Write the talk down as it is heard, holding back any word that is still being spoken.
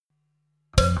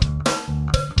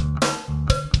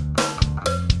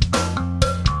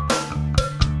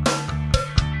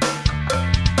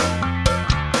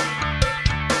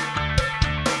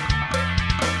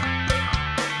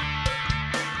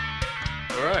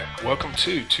Right, welcome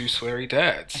to Two Sweary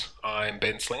Dads. I'm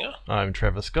Ben Slinger, I'm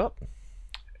Trevor Scott.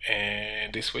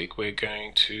 and this week we're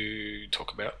going to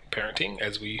talk about parenting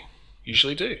as we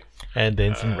usually do. And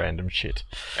then some random shit.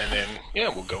 And then,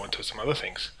 we'll go into some other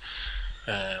things.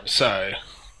 So,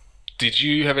 did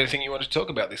you have anything you wanted to talk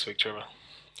about this week, Trevor?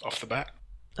 Off the bat?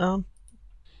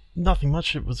 Nothing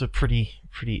much. It was a pretty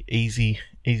easy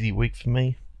week for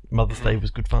me. Mother's Day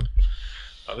was good fun.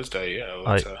 Mother's Day, yeah.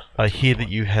 Well, I hear that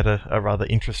you had a rather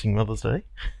interesting Mother's Day.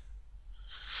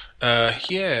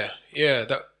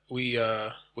 That we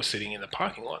were sitting in the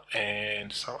parking lot,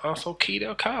 and someone else keyed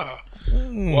our car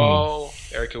while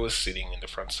Erica was sitting in the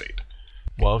front seat.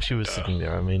 While she was sitting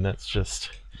there, I mean, that's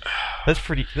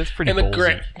pretty And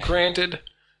ballsy. Granted,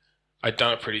 I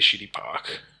done a pretty shitty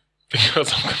park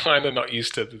because I'm kind of not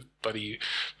used to the bloody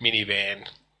minivan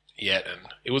yet, and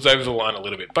it was over the line a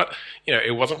little bit, but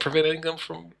it wasn't preventing them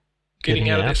from getting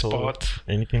out of their spot.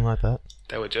 Anything like that.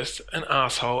 They were just an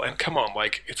asshole, and come on,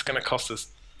 like, it's going to cost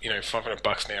us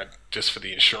 $500 now just for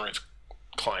the insurance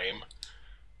claim.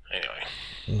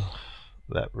 Anyway,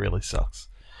 that really sucks.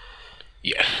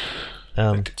 Yeah,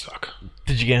 that did suck.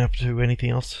 Did you get up to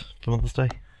anything else for Mother's Day?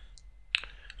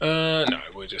 No,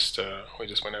 we just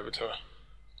went over to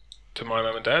my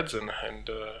mum and dad's and had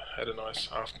a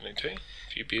nice afternoon tea,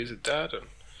 a few beers with dad, and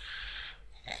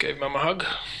gave mum a hug.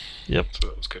 Yep. So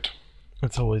that was good.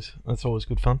 That's always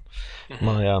good fun.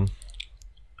 Mm-hmm.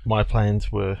 My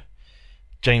plans were,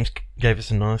 James gave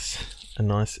us a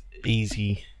nice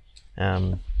easy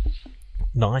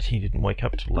night. He didn't wake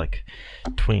up till like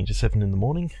 20 to 7 in the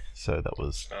morning, so that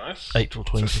was nice. 8 till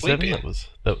 20 to 7.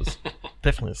 That was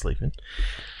definitely a sleep in.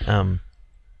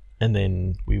 And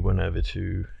then we went over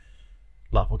to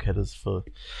La Porchetta's for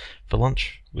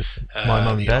lunch with my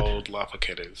mum and dad. The old La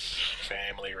Porchetta's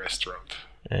family restaurant.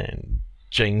 And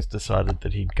James decided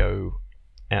that he'd go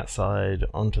outside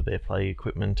onto their play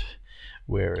equipment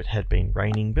where it had been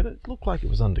raining, but it looked like it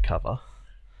was undercover.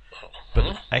 But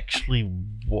it actually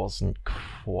wasn't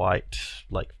quite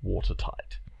like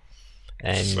watertight.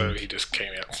 And so he just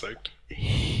came out soaked.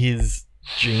 His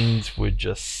jeans were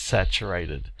just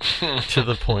saturated to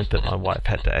the point that my wife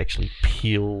had to actually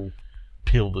peel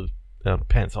the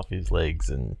pants off his legs,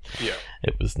 and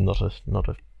it was not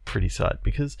a pretty sight.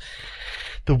 Because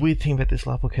the weird thing about this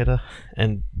La Porchetta,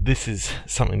 and this is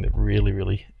something that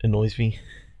really annoys me,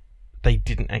 they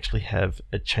didn't actually have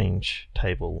a change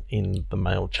table in the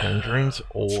male change rooms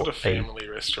or sort of family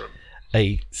restaurant,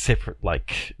 a separate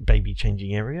like baby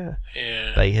changing area.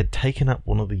 Yeah. They had taken up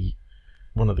one of the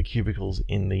cubicles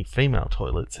in the female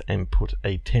toilets and put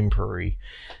a temporary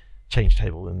change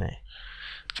table in there.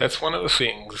 That's one of the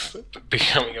things,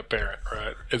 becoming a parent,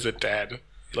 right? As a dad,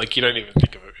 like, you don't even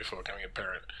think of it before becoming a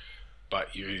parent,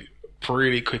 but you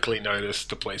pretty quickly notice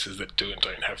the places that do and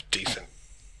don't have decent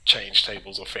change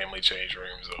tables or family change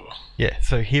rooms. Yeah,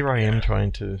 so here I am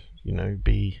trying to,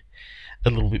 be a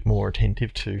little bit more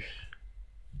attentive to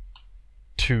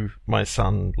my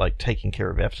son, like taking care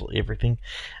of absolutely everything.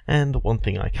 And the one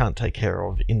thing I can't take care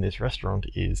of in this restaurant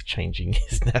is changing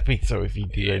his nappy. So if he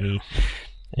did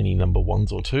any number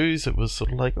ones or twos, it was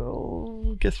sort of like,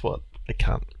 oh, guess what? I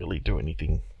can't really do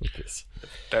anything with this.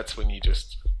 That's when you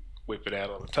just whip it out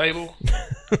on the table,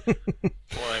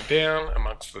 lying down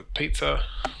amongst the pizza.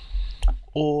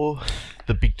 Or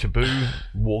the big taboo,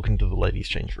 walk into the ladies'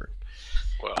 change room.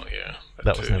 Well, yeah.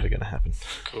 That was never going to happen.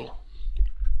 Cool.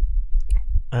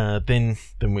 Then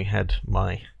we had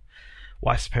my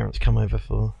wife's parents come over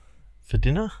for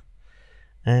dinner,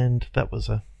 and that was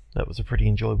a pretty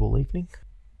enjoyable evening.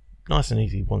 Nice and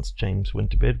easy. Once James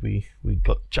went to bed, we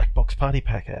got Jackbox Party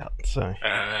Pack out, so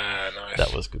nice.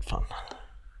 That was good fun.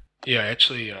 Yeah,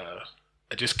 actually, I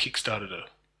just kickstarted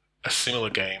a similar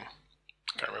game.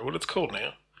 I can't remember what it's called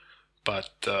now,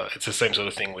 but it's the same sort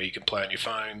of thing where you can play on your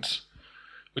phones,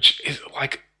 which is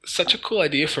like such a cool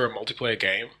idea for a multiplayer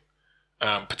game,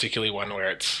 particularly one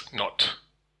where it's not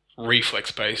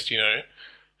reflex based.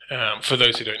 For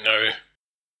those who don't know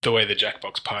the way the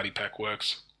Jackbox Party Pack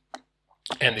works,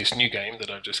 and this new game that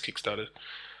I've just kickstarted,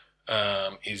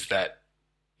 is that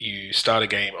you start a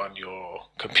game on your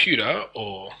computer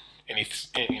or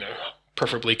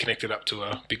preferably connected up to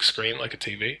a big screen like a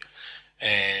TV,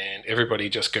 and everybody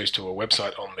just goes to a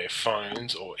website on their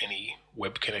phones or any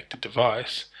web-connected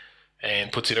device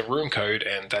and puts in a room code,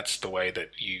 and that's the way that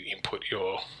you input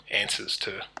your answers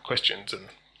to questions and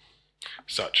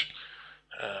such.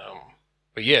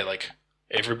 But yeah, like,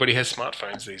 everybody has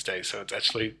smartphones these days, so it's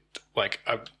actually, like,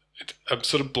 I'm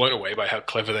sort of blown away by how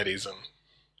clever that is, and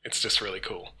it's just really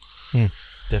cool.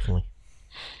 Definitely.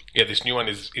 Yeah, this new one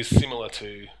is similar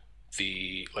to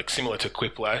similar to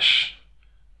Quiplash,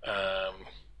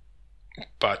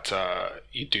 but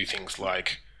you do things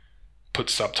like put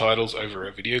subtitles over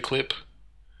a video clip,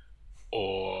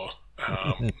 or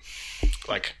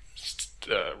like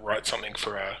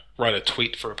write a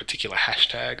tweet for a particular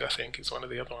hashtag. I think is one of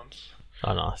the other ones.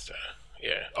 Oh, nice.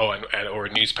 Yeah. Oh, and or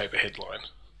a newspaper headline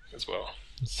as well.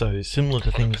 So similar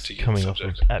to things coming off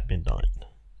of At Midnight.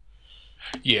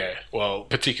 Yeah, well,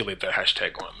 particularly the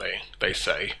hashtag one, they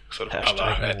say sort of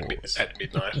at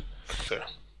midnight. So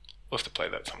we'll have to play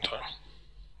that sometime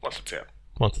once it's out.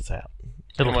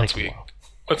 It'll take a while.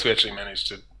 Once we actually manage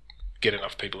to get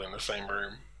enough people in the same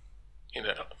room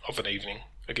of an evening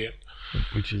again,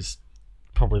 which is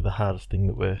probably the hardest thing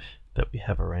that we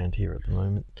have around here at the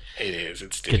moment. It is.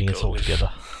 It's getting us all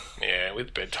together. Yeah,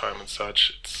 with bedtime and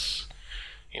such, it's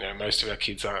most of our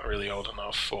kids aren't really old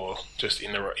enough, or just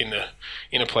in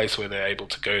a place where they're able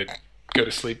to go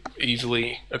to sleep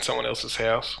easily at someone else's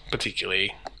house.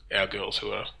 Particularly our girls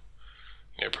who are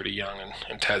pretty young,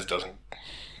 and Taz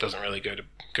doesn't really go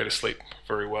to sleep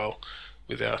very well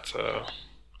without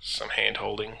some hand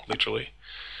holding, literally.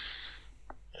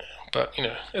 But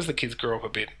as the kids grow up a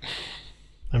bit,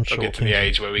 I'm sure they'll get to the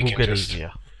age where we can just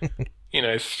easier.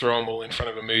 throw them all in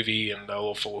front of a movie and they'll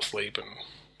all fall asleep, and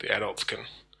the adults can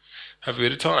have a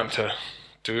bit of time to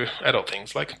do adult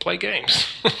things like play games.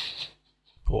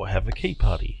 Or have a key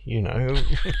party,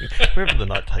 wherever the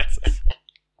night takes us.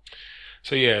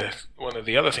 So yeah, one of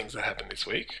the other things that happened this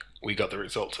week, we got the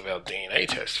results of our DNA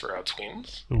test for our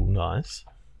twins. Ooh, nice.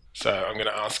 So I'm going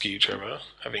to ask you, Trevor,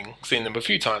 having seen them a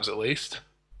few times at least,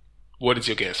 what is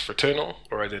your guess, fraternal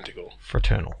or identical?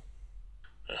 Fraternal.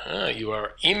 You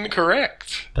are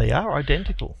incorrect. They are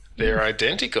identical. They're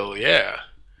identical, yeah.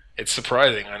 It's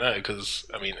surprising, I know, because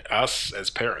us as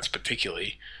parents,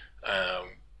 particularly,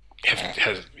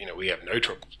 we have no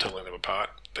trouble telling them apart.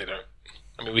 They don't.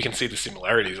 We can see the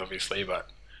similarities, obviously, but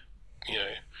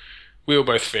we were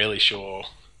both fairly sure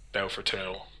they were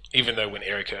fraternal. Even though when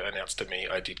Erica announced to me,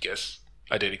 I did guess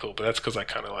identical, but that's because I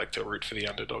kind of like to root for the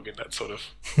underdog in that sort of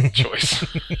choice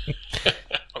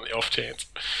on the off chance.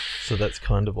 So that's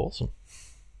kind of awesome.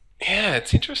 Yeah,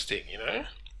 it's interesting,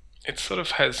 It sort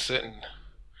of has certain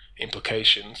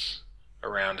implications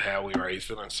around how we raise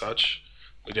them and such.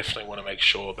 We definitely want to make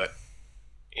sure that,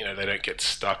 they don't get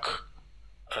stuck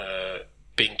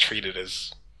being treated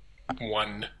as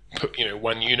one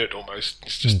unit almost.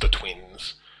 It's just the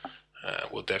twins.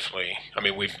 We'll definitely.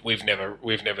 We've never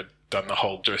done the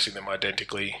whole dressing them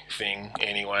identically thing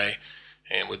anyway,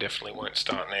 and we definitely won't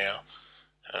start now.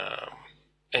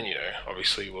 And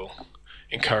obviously we'll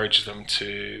encourage them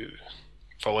to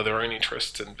follow their own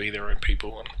interests and be their own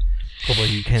people. And although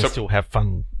you can still have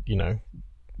fun,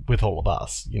 with all of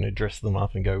us, dress them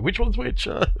up and go, which one's which?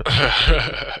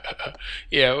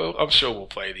 Yeah, well, I'm sure we'll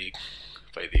play the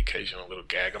occasional little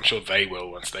gag. I'm sure they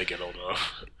will once they get old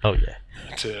enough. Oh yeah.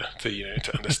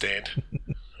 To understand.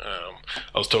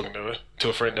 I was talking to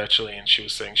a friend actually, and she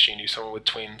was saying she knew someone with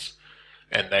twins,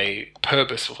 and they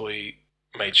purposefully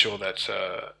made sure that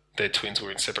their twins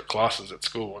were in separate classes at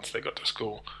school once they got to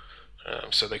school,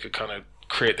 so they could kind of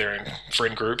create their own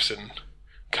friend groups and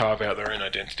carve out their own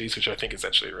identities, which I think is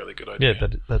actually a really good idea. Yeah,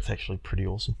 that's actually pretty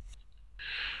awesome.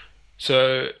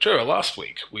 So, Joe, last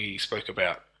week we spoke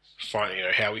about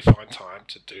how we find time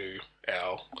to do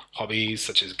our hobbies,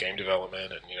 such as game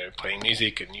development and playing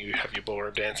music, and you have your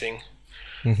ballroom dancing.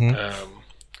 Mm-hmm.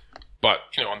 But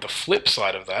on the flip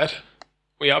side of that,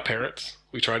 we are parents.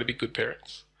 We try to be good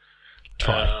parents.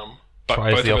 Try. But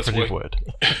try is the operative word.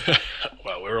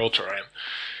 Well, we're all trying.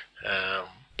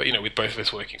 But with both of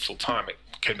us working full time, it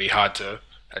can be hard to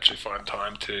actually find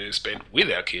time to spend with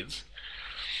our kids.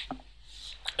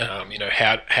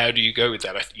 How do you go with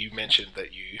that? You mentioned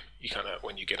that you kind of,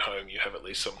 when you get home, you have at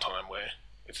least some time where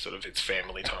it's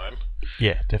family time.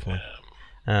 Yeah, definitely.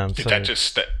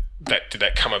 Did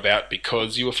that come about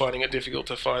because you were finding it difficult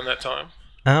to find that time?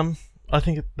 I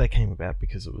think that came about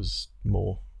because it was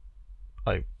more.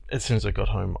 As soon as I got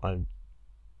home, I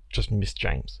just missed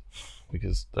James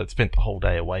because I'd spent the whole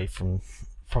day away from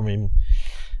him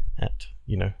at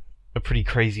a pretty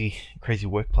crazy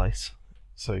workplace.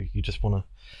 So you just want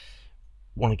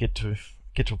to get to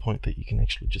a point that you can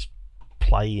actually just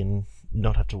play and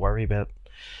not have to worry about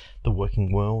the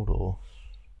working world or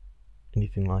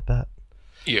anything like that.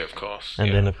 Yeah, of course.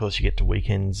 And then of course you get to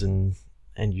weekends and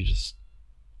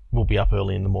we'll be up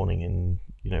early in the morning and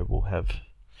we'll have,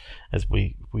 as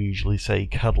we usually say,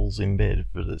 cuddles in bed,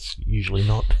 but it's usually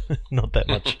not that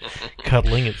much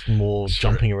cuddling. It's more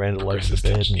jumping around all over the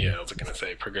bed. I was going to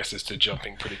say, it progresses to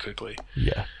jumping pretty quickly.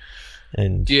 Yeah.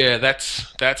 And yeah,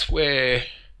 that's where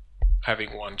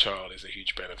having one child is a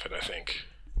huge benefit, I think.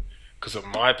 Because on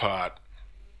my part,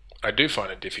 I do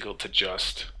find it difficult to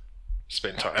just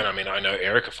spend time. And I mean, I know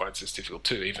Erica finds this difficult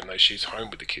too, even though she's home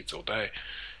with the kids all day.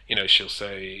 She'll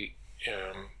say,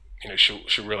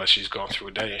 she'll realize she's gone through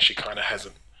a day and she kind of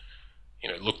hasn't,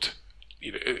 looked,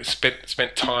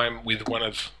 spent time with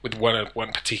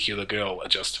one particular girl,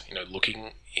 just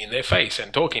looking in their face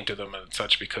and talking to them and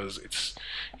such, because it's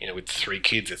with 3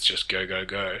 kids, it's just go go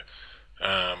go,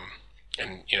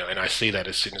 and I see that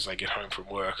as soon as I get home from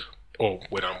work or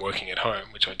when I'm working at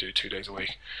home, which I do 2 days a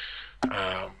week.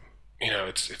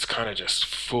 It's kind of just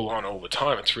full on all the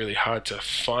time. It's really hard to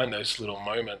find those little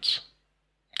moments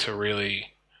to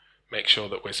really make sure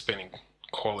that we're spending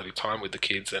quality time with the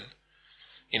kids, and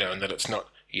and that it's not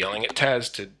yelling at Taz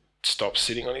to stop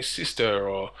sitting on his sister,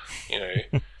 or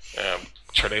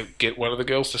try to get one of the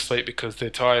girls to sleep because they're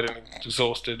tired and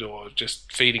exhausted, or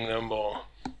just feeding them, or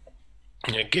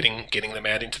getting them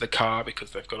out into the car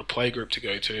because they've got a play group to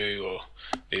go to, or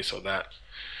this or that.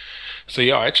 So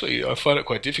yeah, actually, I find it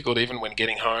quite difficult even when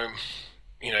getting home,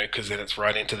 because then it's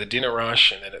right into the dinner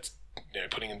rush, and then it's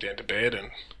putting them down to bed,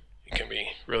 and it can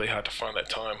be really hard to find that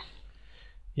time.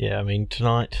 Yeah, I mean,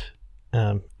 tonight,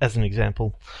 as an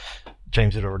example,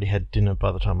 James had already had dinner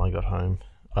by the time I got home.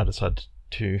 I decided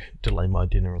to delay my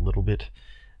dinner a little bit,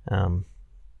 and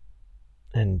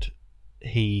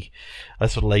I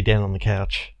sort of lay down on the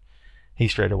couch. He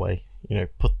straight away,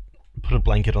 put a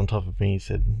blanket on top of me. He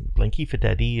said, "Blankie for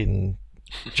Daddy," and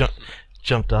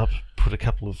jumped up, put a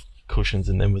couple of cushions,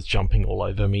 and then was jumping all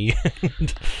over me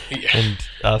and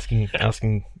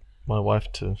asking my wife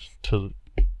to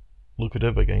look at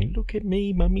her by going, "Look at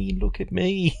me, Mummy, look at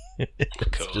me."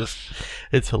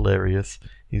 It's hilarious.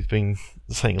 He's been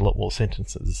saying a lot more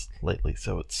sentences lately,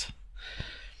 so it's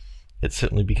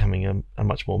certainly becoming a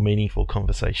much more meaningful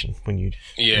conversation when you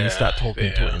start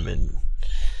talking to him. And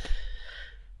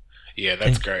yeah,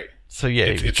 that's great. So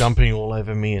yeah, he was jumping all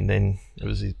over me, and then it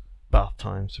was his bath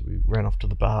time, so we ran off to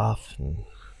the bath. And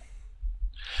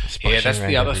that's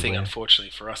the other thing,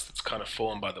 unfortunately for us, that's kind of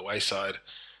fallen by the wayside.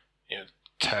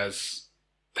 Taz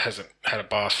hasn't had a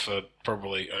bath for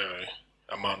probably,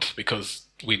 a month, because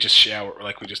we just shower,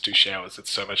 we just do showers. It's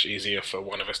so much easier for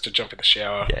one of us to jump in the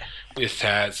shower with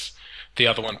Taz. The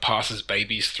other one passes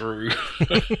babies through,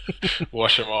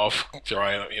 wash them off,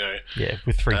 dry them, Yeah,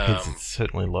 with 3 kids, it's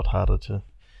certainly a lot harder to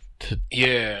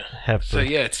have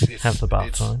the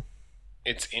bath time.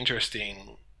 It's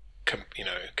interesting,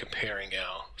 comparing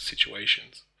our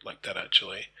situations like that,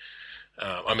 actually.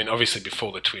 I mean, obviously,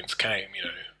 before the twins came,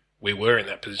 we were in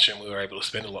that position. We were able to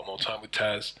spend a lot more time with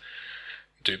Taz,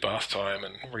 do bath time,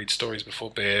 and read stories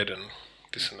before bed, and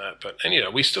this and that.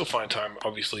 And we still find time,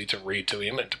 obviously, to read to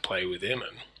him and to play with him.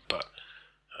 But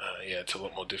it's a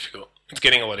lot more difficult. It's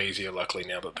getting a lot easier, luckily,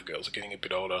 now that the girls are getting a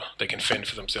bit older. They can fend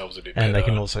for themselves a bit better. And they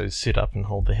can also sit up and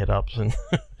hold their head up and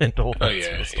all that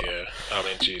sort of stuff. Yeah. I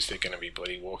mean, geez, they're going to be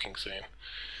bloody walking soon.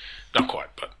 Not quite,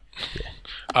 but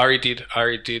Ari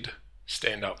did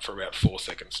stand up for about 4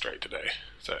 seconds straight today,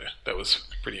 so that was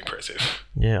pretty impressive.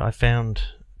 Yeah, I found,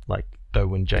 though,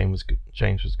 when James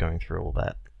was going through all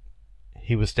that,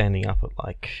 he was standing up at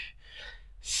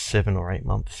 7 or 8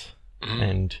 months,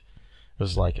 and it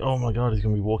was like, oh my god, he's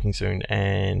going to be walking soon,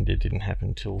 and it didn't happen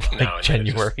until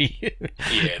January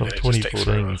of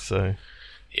 2014. So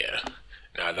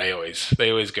they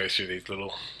always go through these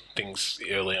little things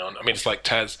early on. I mean, it's like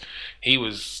Taz, he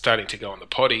was starting to go on the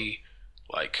potty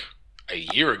a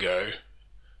year ago,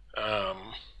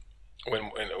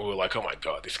 when we were like, oh my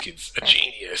god, this kid's a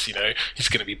genius, he's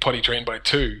going to be potty trained by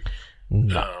 2.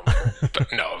 No.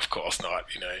 But no, of course not.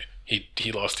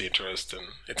 He lost interest, and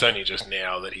it's only just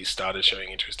now that he's started showing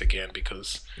interest again,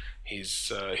 because his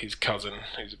cousin,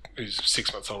 who's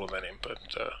 6 months older than him, but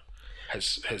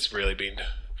has really been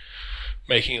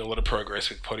making a lot of progress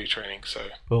with potty training. So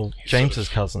James's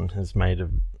cousin has made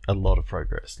a lot of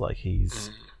progress. He's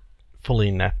fully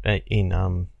in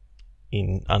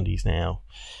undies now.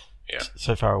 Yeah.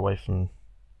 So far away from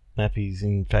nappies.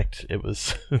 In fact, it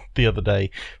was the other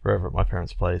day we're over at my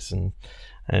parents' place,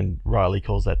 and Riley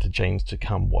calls out to James to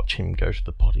come watch him go to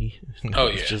the potty.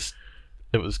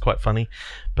 It was quite funny.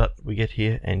 But we get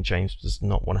here, and James does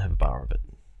not want to have a bar of it.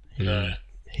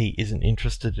 He isn't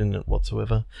interested in it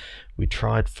whatsoever. We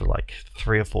tried for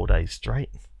 3 or 4 days straight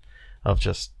of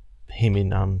just him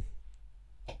in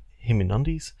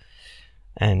undies,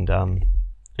 and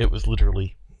it was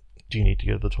literally, do you need to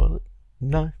go to the toilet?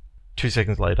 No. 2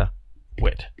 seconds later,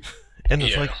 wet. And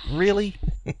it's really?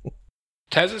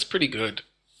 Taz is pretty good.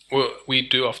 Well, we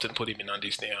do often put him in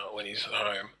undies now when he's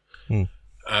home.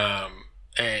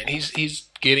 And he's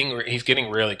getting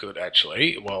really good,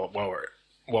 actually, while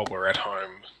we're at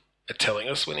home, at telling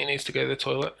us when he needs to go to the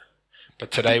toilet.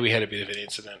 But today we had a bit of an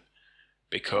incident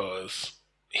because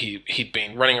he'd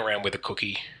been running around with a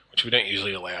cookie, which we don't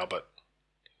usually allow, but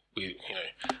we're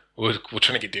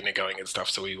trying to get dinner going and stuff,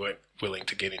 so we weren't willing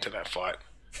to get into that fight.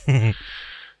 He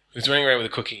was running around with a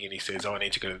cookie and he says, I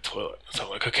need to go to the toilet. So I'm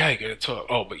like, okay, go to the toilet.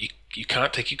 Oh, but you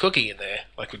can't take your cookie in there.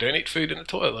 Like, we don't eat food in the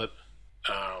toilet.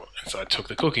 And so I took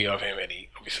the cookie off him and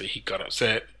he got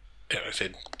upset. And I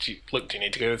said, do you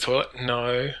need to go to the toilet?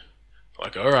 No. I'm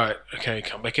like, all right, okay,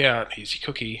 come back out. Here's your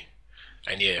cookie.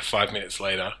 And 5 minutes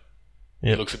later,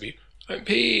 he looks at me. I'm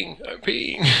peeing.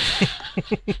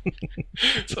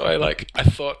 So I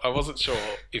wasn't sure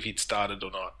if he'd started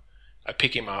or not. I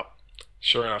pick him up.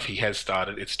 Sure enough, he has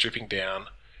started. It's dripping down.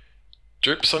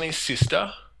 Drips on his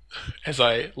sister as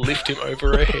I lift him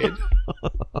over her head.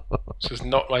 Which was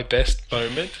not my best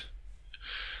moment.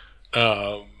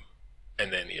 And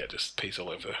then, just pees all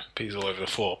over the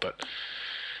floor. But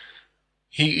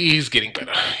he's getting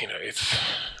better.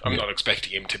 I'm not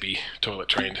expecting him to be toilet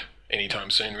trained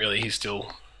anytime soon. Really, he's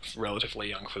still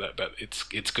relatively young for that. But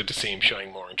it's good to see him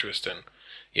showing more interest. And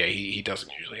he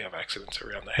doesn't usually have accidents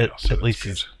around the house. At least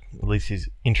he's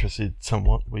interested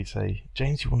somewhat. We say,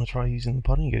 James, you want to try using the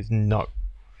potty? He goes, no.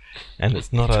 And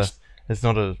it's not a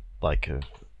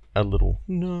little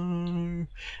no.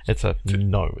 It's a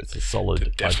no. It's a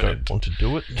solid. I don't want to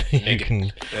do it.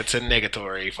 That's a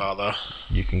negatory, father.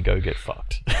 You can go get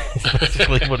fucked. That's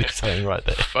basically what he's saying right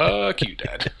there. Fuck you,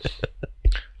 Dad.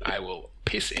 I will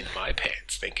piss in my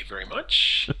pants. Thank you very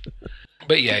much.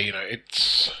 But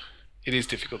it is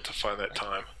difficult to find that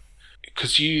time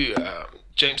because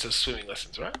James does swimming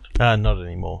lessons, right? Not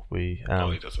anymore. We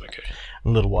he doesn't. Okay. A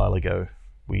little while ago,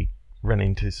 we ran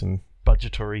into some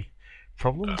budgetary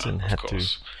problems and had to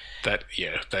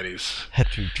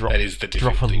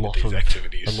drop a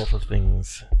lot of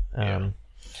things.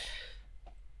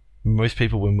 Most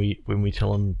people, when we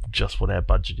tell them just what our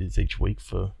budget is each week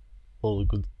for all the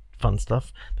good fun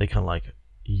stuff, they kind of like,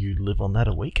 you live on that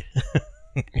a week?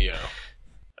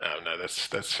 No,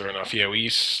 that's fair enough. We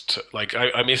used to,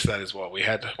 I miss that as well. We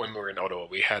had, when we were in Ottawa,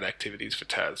 we had activities for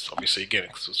Taz. Obviously, again,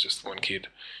 because it was just one kid.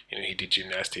 He did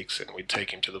gymnastics and we'd take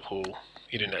him to the pool.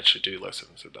 He didn't actually do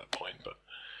lessons at that point,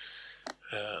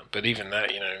 but even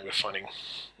that, we're finding,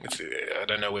 I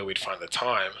don't know where we'd find the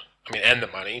time. And the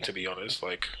money, to be honest.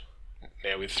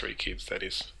 Now with 3 kids, that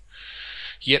is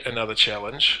yet another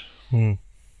challenge.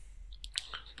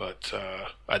 But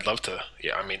I'd love to.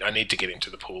 I need to get him to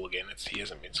the pool again. He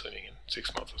hasn't been swimming in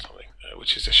 6 months or something,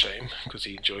 which is a shame because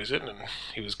he enjoys it and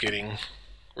he was getting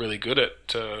really good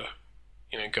at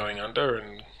going under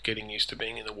and getting used to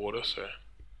being in the water. So.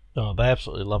 Oh, they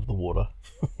absolutely love the water.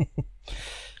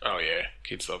 Oh yeah,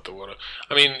 kids love the water.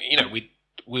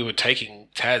 We were taking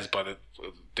Taz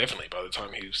definitely by the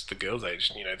time he was the girl's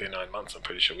age. They're 9 months. I'm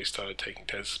pretty sure we started taking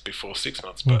Taz before 6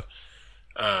 months, but.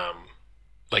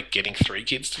 Getting 3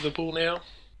 kids to the pool now?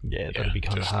 Yeah, that'd be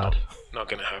kind of hard. Not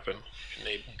going to happen. You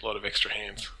need a lot of extra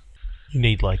hands. You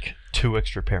need 2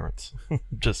 extra parents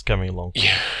just coming along.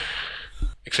 Yeah.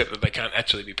 Except that they can't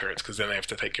actually be parents because then they have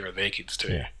to take care of their kids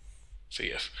too. Yeah. So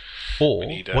yes. Or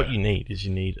what you need is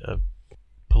a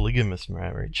polygamous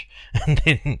marriage, and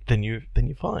then you're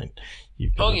fine.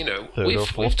 We've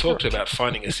talked about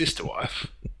finding a sister wife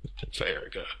for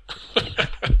Erica.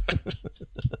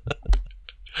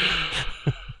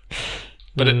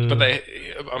 But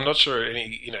I'm not sure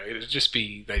it'd just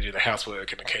be they do the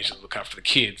housework and occasionally look after the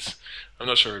kids. I'm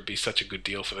not sure it'd be such a good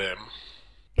deal for them.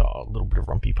 Oh, a little bit of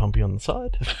rumpy pumpy on the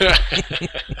side.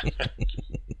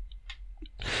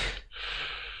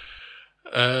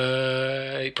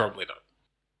 Probably not.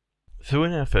 So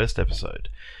in our first episode,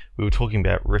 we were talking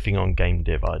about riffing on game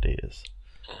dev ideas.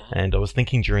 And I was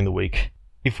thinking during the week,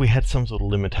 if we had some sort of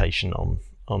limitation on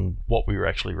what we were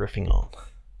actually riffing on.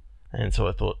 And so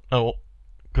I thought,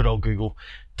 good old Google,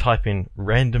 type in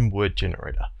random word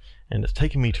generator. And it's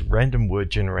taken me to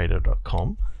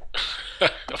randomwordgenerator.com.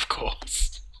 Of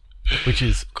course. Which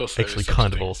is actually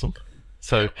kind of awesome.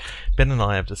 So Ben and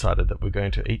I have decided that we're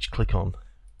going to each click on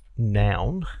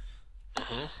noun.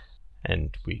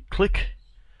 And we click.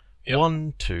 Yep.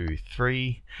 1, 2,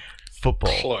 3.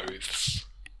 Football. Clothes.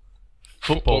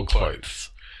 Football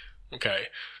clothes. Okay.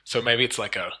 So maybe it's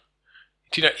like a...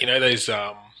 Do you know those...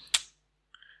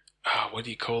 what do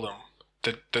you call them?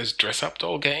 Those dress-up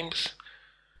doll games?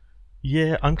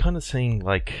 Yeah, I'm kind of seeing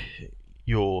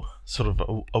you're sort of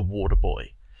a water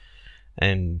boy.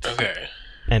 And... Okay.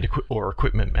 And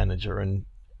equipment manager. And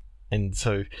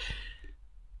so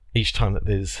each time that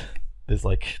there's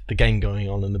the game going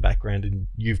on in the background and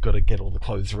you've got to get all the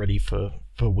clothes ready for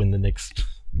when the next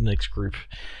group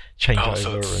change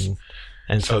over. So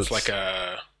it's like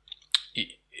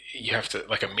you have to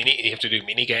you have to do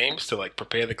mini games to like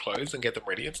prepare the clothes and get them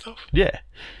ready and stuff. Yeah.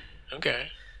 Okay.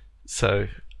 So,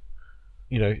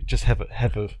 just have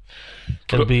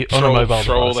it'll be on a mobile device.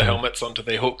 Throw all the helmets onto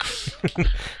their hooks.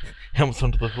 Helmets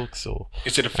onto the hooks, or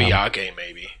is it a VR game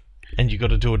maybe? And you got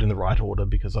to do it in the right order,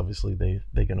 because obviously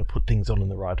they're going to put things on in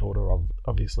the right order.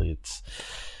 Obviously, it's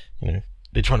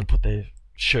they're trying to put their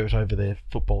shirt over their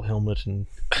football helmet, and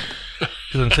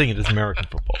because I'm seeing it as American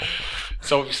football.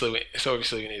 So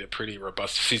obviously we need a pretty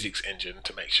robust physics engine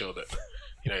to make sure that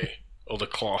all the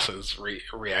classes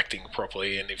reacting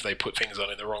properly, and if they put things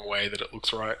on in the wrong way, that it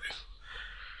looks right.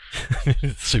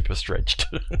 It's super stretched.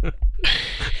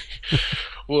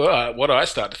 Well, what I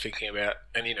started thinking about,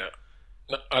 and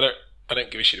I don't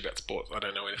give a shit about sports. I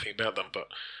don't know anything about them, but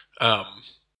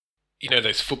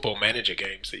those football manager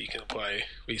games that you can play,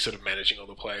 where you're sort of managing all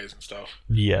the players and stuff.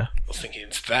 Yeah. I was thinking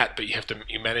it's that, but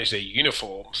you manage their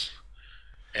uniforms,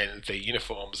 and their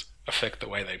uniforms affect the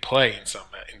way they play in some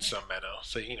manner.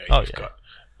 So you've got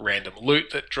random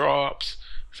loot that drops.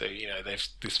 So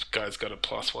this guy's got a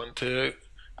 +1 to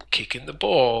kicking the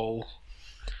ball,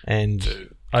 and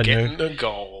to I getting know the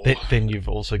goal. Then you've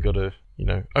also got to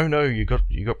oh no, you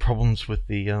got problems with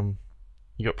the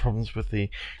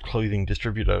clothing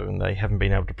distributor, and they haven't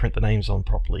been able to print the names on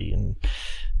properly, and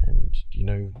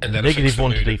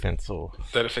 -1 to defense, or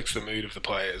that affects the mood of the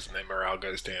players, and their morale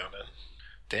goes down. And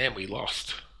damn, we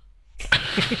lost.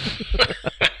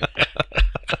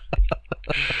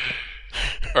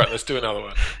 All right, let's do another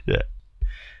one. Yeah,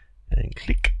 and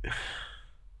click.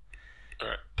 All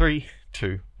right, 3,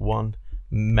 2, 1.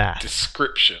 Math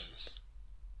description.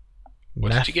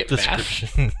 What math did you get?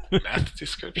 Description. Math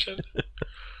description?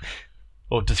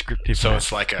 Or descriptive. So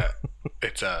math.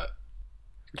 it's a.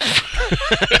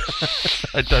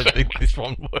 I don't think this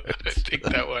one works. I don't think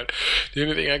that one. The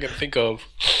only thing I can think of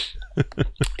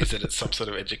is that it's some sort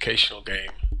of educational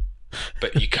game,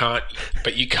 but you can't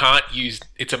use.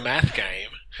 It's a math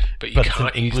game, but it's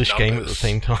can't an English use game at the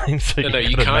same time. So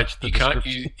you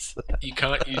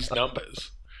can't use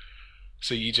numbers.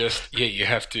 So you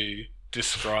have to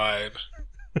describe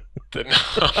the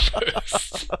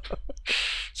numbers.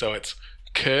 So it's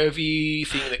curvy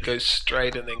thing that goes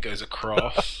straight and then goes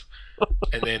across,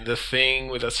 and then the thing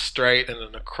with a straight and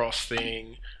an across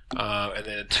thing, and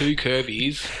then 2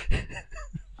 curvies,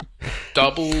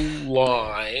 double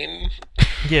line.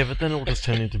 Yeah, but then it'll just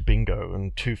turn into bingo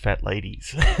and 2 fat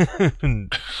ladies.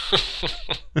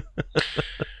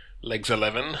 Legs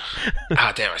 11.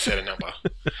 Ah, damn! I said a number.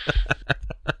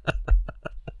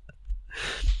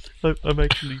 I'm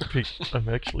actually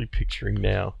picturing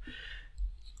now.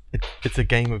 It's a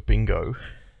game of bingo,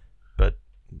 but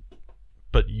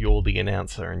you're the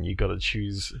announcer, and you got to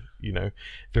choose,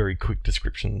 very quick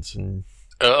descriptions and.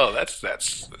 Oh, that's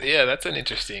an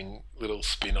interesting little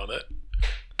spin on it.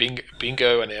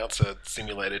 Bingo Announcer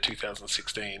Simulator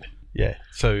 2016. Yeah,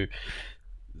 so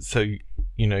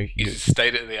is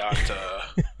state of the art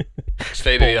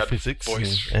physics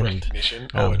voice and recognition.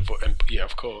 Yeah,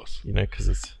 of course. Because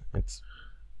it's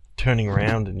turning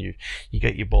around, and you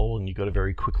get your ball, and you got to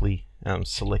very quickly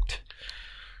select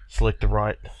the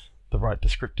right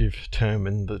descriptive term,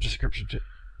 and the descriptive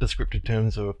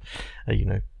terms are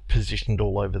positioned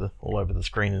all over the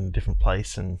screen in a different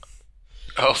place, and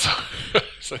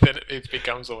so then it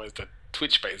becomes almost a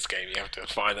Twitch-based game. You have to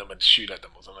find them and shoot at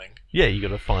them or something. Yeah, you got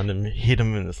to find them, hit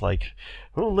them, and it's like,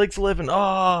 oh, legs 11.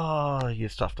 Oh, you're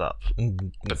stuffed up.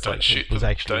 And but don't shoot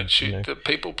the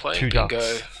people playing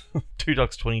bingo. 2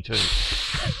 ducks 22.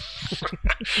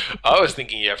 I was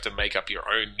thinking you have to make up your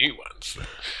own new ones,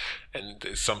 and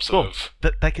there's some sort of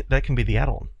that can be the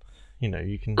add-on.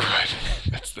 You can. Right,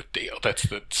 that's the deal. That's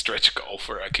the stretch goal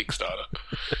for our Kickstarter.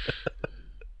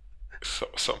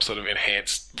 Some sort of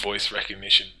enhanced voice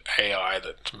recognition AI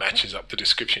that matches up the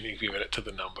description you've given it to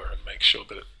the number and makes sure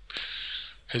that it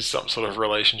has some sort of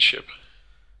relationship.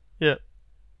 Yeah.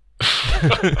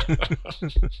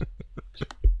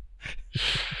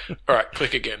 All right,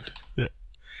 click again. Yeah.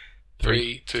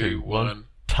 3, 2, 1.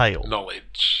 Tail.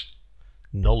 Knowledge.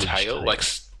 Tail. Like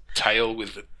tail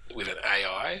with an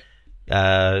AI.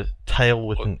 Tail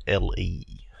with an LE.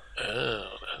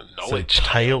 Knowledge. So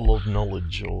Tale of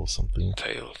Knowledge or something.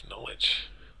 Tale of Knowledge.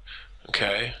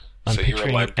 Okay. I'm so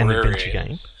picturing you're a an librarian. adventure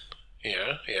game.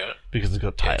 Yeah. Because it's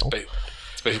got tail.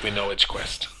 It's basically Knowledge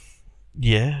Quest.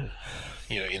 Yeah.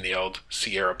 In the old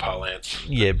Sierra parlance.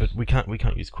 Yeah, but we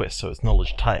can't use Quest, so it's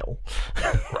Knowledge Tale.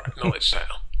 Right, Knowledge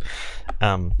Tale.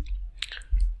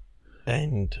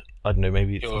 And I don't know,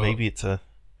 maybe it's a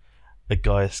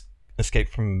guy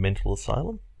escaped from a mental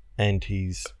asylum, and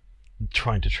he's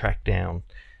trying to track down,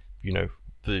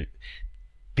 the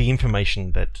the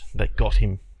information that got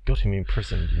him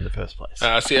imprisoned in the first place.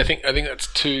 See, I think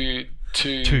that's too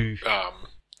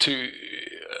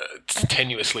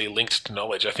tenuously linked to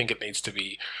knowledge. I think it needs to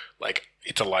be like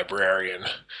it's a librarian.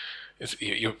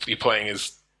 You're playing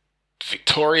as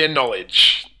Victoria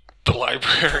Knowledge, the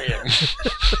librarian.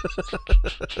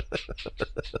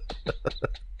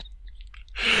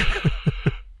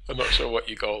 I'm not sure what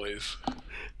your goal is.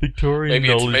 Victoria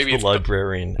Knowledge, the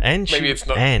librarian, and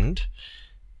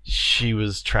she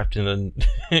was trapped in a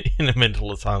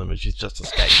mental asylum, and she's just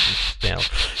escaped now,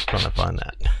 trying to find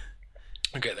that.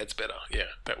 Okay, that's better. Yeah,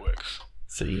 that works.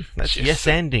 See, that's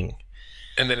yes-anding.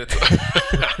 And then it's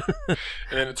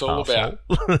all about.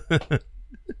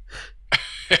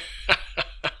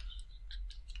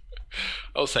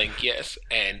 I was saying yes,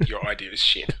 and your idea is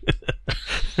shit.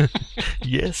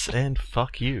 Yes, and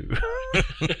fuck you.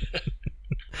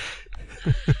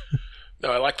 No,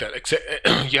 I like that. Except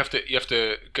you have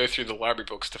to go through the library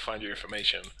books to find your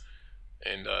information,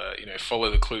 and follow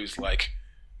the clues like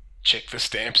check the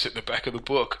stamps at the back of the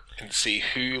book and see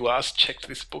who last checked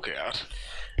this book out.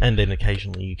 And then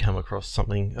occasionally you come across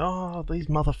something. Oh, these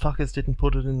motherfuckers didn't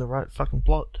put it in the right fucking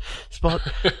spot.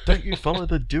 Don't you follow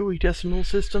the Dewey Decimal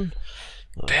System?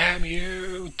 Damn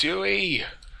you, Dewey!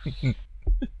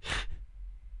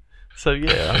 So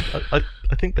yeah, I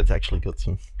think that's actually got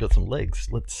some legs.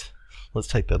 Let's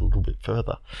take that a little bit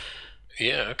further.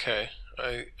 Yeah, okay,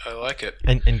 I like it.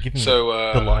 And given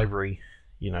the library,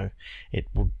 it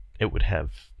would have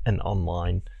an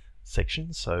online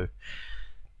section, so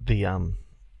the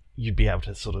you'd be able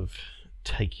to sort of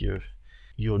take your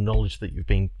knowledge that you've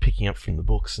been picking up from the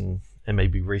books and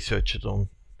maybe research it on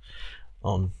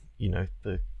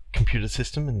the computer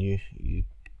system, and you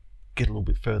get a little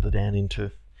bit further down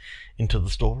into the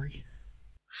story.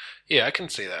 Yeah, I can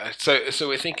see that. So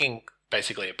we're thinking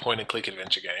basically a point-and-click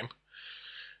adventure game,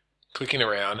 clicking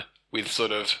around with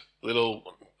sort of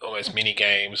little almost mini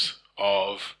games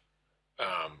of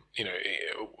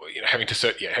having to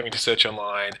search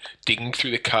online, digging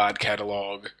through the card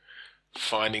catalog,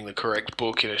 finding the correct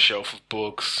book in a shelf of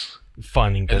books,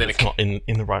 finding that it's not in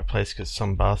the right place because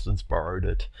some bastards borrowed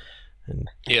it. And,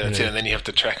 that's it. And then you have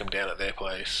to track them down at their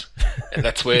place, and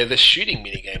that's where the shooting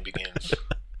minigame begins.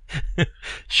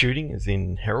 Shooting is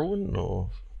in heroin,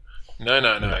 or no.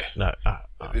 Okay.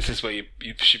 This is where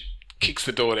she kicks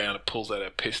the door down and pulls out her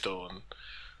pistol and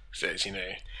says,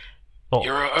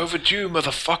 "You're overdue,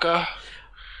 motherfucker."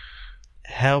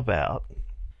 How about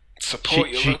support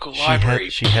your local library?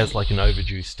 She has like an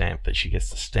overdue stamp that she gets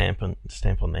to stamp on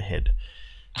their head.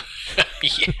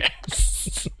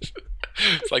 Yes.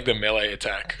 It's like the melee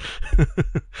attack.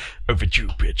 Overdue,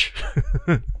 bitch.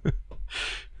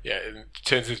 Yeah, it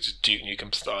turns into Duke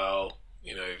Nukem style,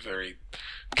 very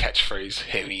catchphrase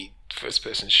heavy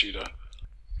first-person shooter.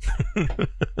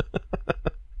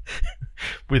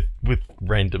 with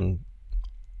random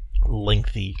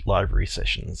lengthy library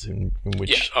sessions in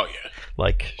which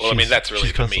like that's really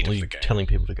she's constantly telling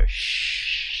people to go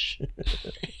shh.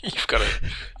 You've got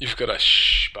a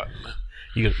shh button.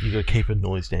 You got to keep a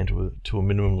noise down to a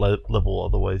minimum level,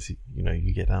 otherwise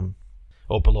you get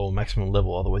or below a maximum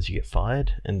level, otherwise you get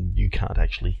fired and you can't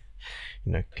actually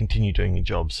continue doing your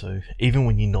job. So even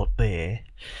when you're not there,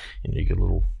 you get a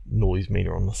little noise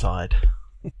meter on the side.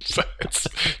 So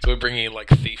we're bringing in like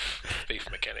thief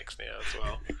mechanics now as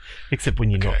well. Except when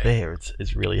you're not there,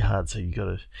 it's really hard. So you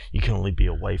can only be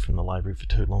away from the library for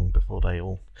too long before they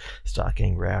all start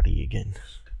getting rowdy again.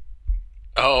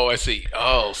 Oh, I see.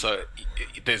 Oh, so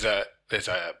there's a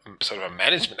sort of a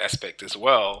management aspect as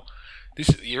well.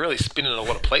 You're really spinning a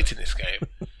lot of plates in this game.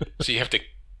 So you've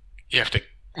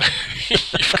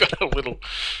got a little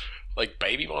like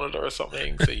baby monitor or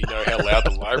something, so you know how loud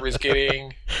the library's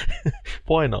getting.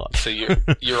 Why not? So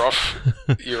you're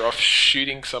off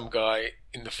shooting some guy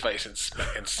in the face and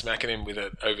smacking him with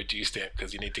an overdue stamp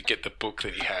because you need to get the book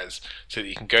that he has, so that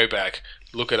you can go back,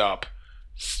 look it up,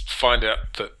 find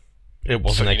out that it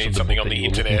wasn't you actually need something on the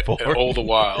internet, and all the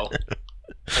while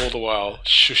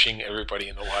shushing everybody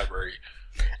in the library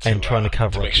and trying to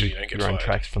cover up sure you don't get your own fired.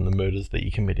 tracks from the murders that you're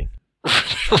committing.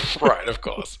 Right, of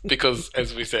course, because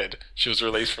as we said, she was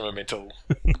released from a mental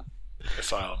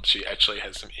asylum. She actually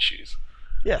has some issues.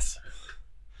 Yes,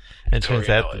 and it turns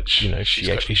out that she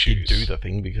actually did do the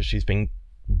thing because she's been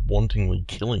wantonly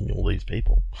killing all these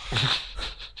people.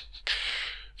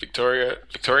 Victoria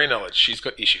Knowledge, she's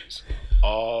got issues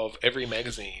of every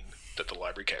magazine that the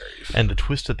library carries. And the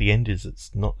twist at the end is it's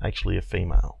not actually a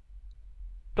female.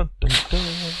 Dun, dun, dun.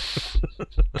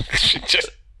 She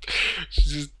just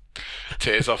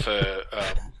tears off her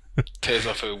tears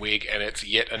off her wig, and it's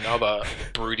yet another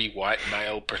broody white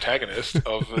male protagonist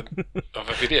of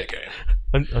a video game.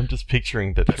 I'm just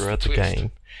picturing that throughout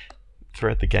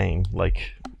the game,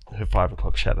 like her 5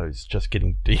 o'clock shadows just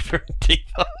getting deeper and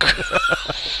deeper.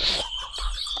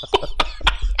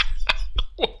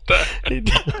 What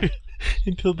the?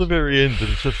 Until the very end, and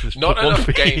it's just this Not enough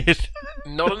beard. games.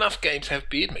 Not enough games have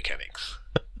beard mechanics.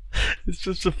 It's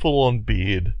just a full-on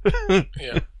beard.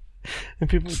 Yeah. And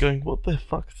people are going, "What the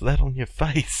fuck is that on your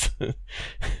face?"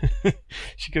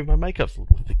 She goes, "My makeup's a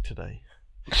little thick today."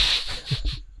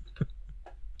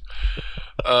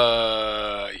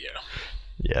 Yeah.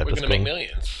 Yeah, we're gonna make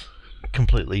millions.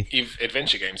 Completely. If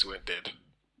adventure games weren't dead.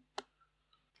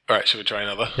 All right, should we try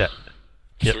another? Yeah.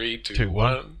 3, 2,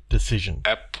 1. Decision.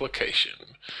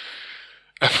 Application.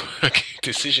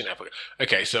 Decision application.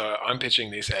 Okay, so I'm pitching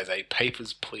this as a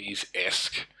Papers,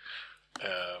 Please-esque,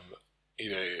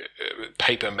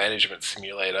 paper management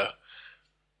simulator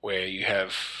where you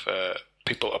have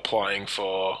people applying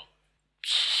for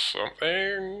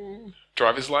something,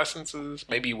 driver's licenses.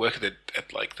 Maybe you work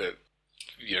at like the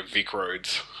Vic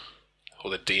Roads or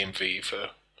the DMV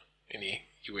for any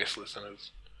US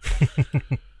listeners.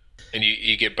 And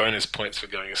you get bonus points for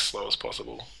going as slow as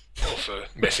possible or for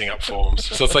messing up forms.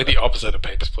 So it's like the opposite of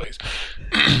Papers, Please.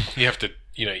 You have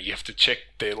to check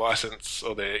their license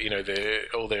or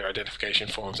all their identification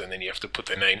forms, and then you have to put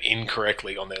their name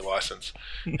incorrectly on their license.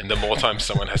 And the more time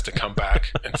someone has to come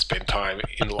back and spend time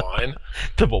in line,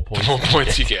 the more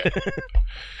points you get.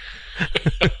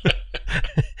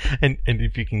 And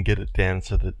if you can get it down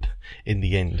so that in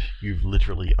the end you've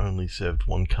literally only served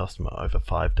one customer over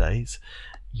 5 days,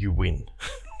 you win.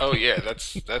 Oh yeah,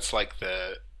 that's like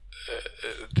the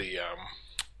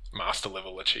master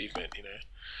level achievement,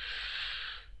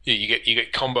 Yeah, you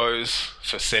get combos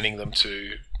for sending them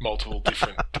to multiple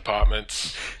different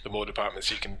departments. The more departments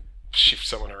you can shift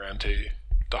someone around to,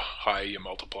 the higher your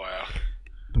multiplier.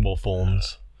 The more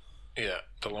forms. Yeah,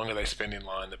 the longer they spend in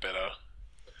line, the better.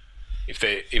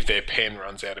 If their pen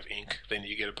runs out of ink, then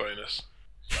you get a bonus.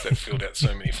 They've filled out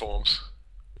so many forms.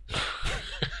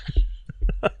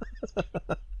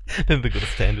 Then they've got to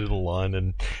stand in a line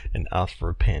and ask for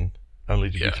a pen,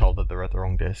 only to be told that they're at the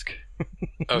wrong desk.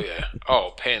 Oh yeah.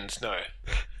 Oh, pens, no.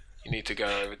 You need to go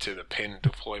over to the pen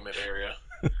deployment area.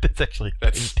 That's actually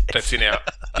that's in our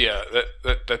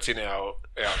that's in our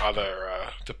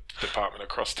other department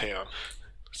across town.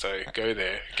 So go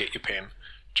there, get your pen,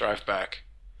 drive back,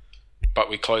 but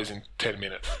we close in 10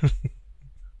 minutes.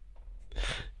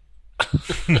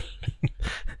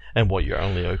 And what, you're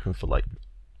only open for like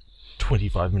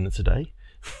 25 minutes a day?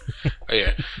 Oh,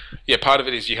 yeah. Part of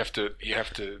it is you have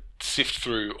to sift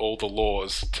through all the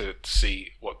laws to see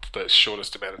what the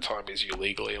shortest amount of time is you're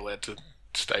legally allowed to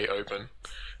stay open,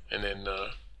 and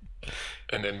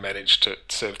then manage to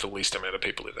serve the least amount of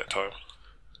people in that time.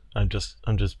 I'm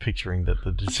just picturing that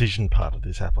the decision part of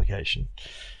this application.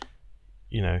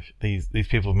 These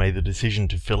people have made the decision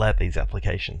to fill out these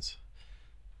applications.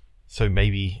 So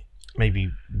maybe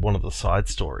one of the side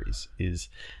stories is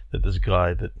that there's a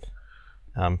guy that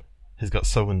has got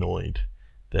so annoyed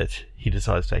that he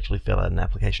decides to actually fill out an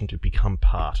application to become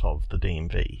part of the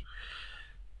DMV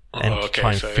and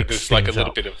try and so fix there's things like a little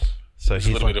up. bit of So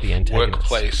he's like the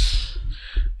antagonist.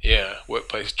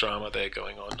 workplace drama there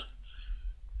going on,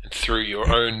 and through your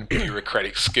own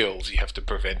bureaucratic skills, you have to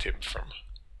prevent him from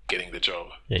getting the job.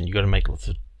 Yeah, and you got to make lots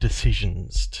of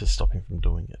decisions to stop him from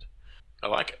doing it. I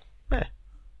like it. Yeah.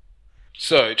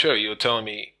 So, Joe, you were telling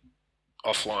me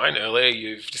offline earlier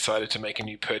you've decided to make a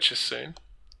new purchase soon.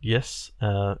 Yes.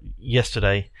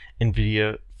 Yesterday,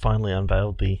 NVIDIA finally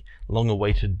unveiled the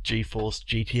long-awaited GeForce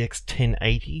GTX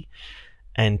 1080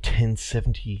 and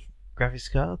 1070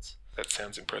 graphics cards. That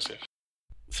sounds impressive.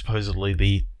 Supposedly,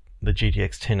 the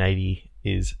GTX 1080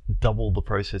 is double the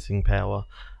processing power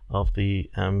of the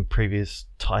previous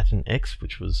Titan X,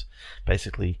 which was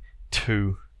basically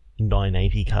 2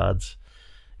 980 cards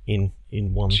in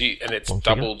one. And it's one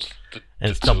doubled figure.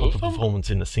 And it's doubled the performance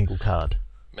in a single card.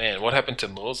 Man, what happened to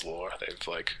Moore's Law? They've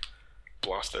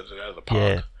blasted it out of the park.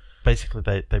 Yeah, basically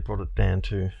they brought it down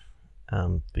to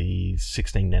the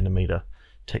 16 nanometer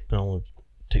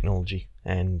technology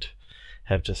and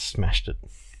have just smashed it.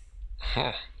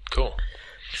 Cool.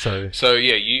 So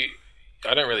yeah,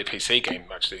 I don't really PC game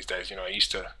much these days. I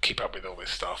used to keep up with all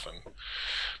this stuff and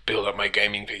build up my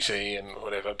gaming PC and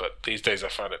whatever, but these days I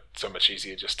find it so much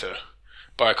easier just to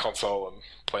buy a console and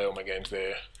play all my games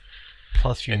there.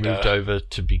 Plus you moved over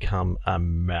to become a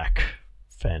Mac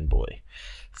fanboy.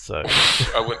 So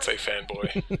I wouldn't say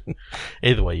fanboy.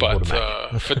 Either way, you bought a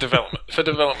But Mac. for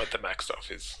development, the Mac stuff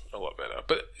is a lot better.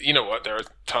 But you know what? There are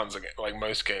tons of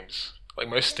most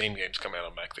Steam games come out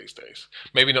on Mac these days.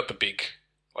 Maybe not the big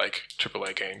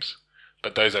AAA games,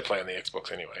 but those I play on the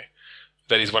Xbox anyway.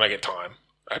 That is when I get time.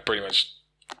 I pretty much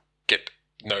get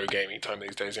no gaming time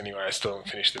these days anyway. I still haven't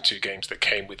finished the 2 games that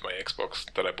came with my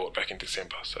Xbox that I bought back in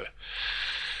December. So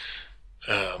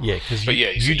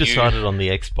because you decided on the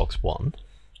Xbox One,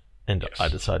 and yes. I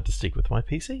decided to stick with my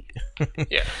PC.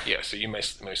 yeah. So you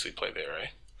mostly play there, eh?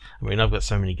 I mean, I've got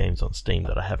so many games on Steam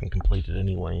that I haven't completed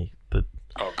anyway that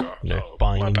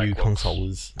buying a new console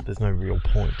there's no real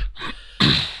point.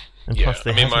 And plus,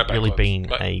 there hasn't really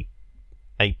been a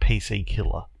PC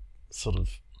killer sort of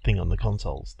thing on the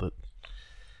consoles that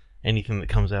anything that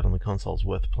comes out on the console is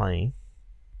worth playing.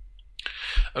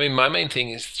 I mean, my main thing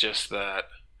is just that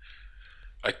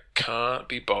I can't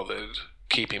be bothered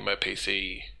keeping my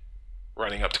PC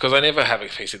running up, because I never have a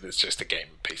PC that's just a game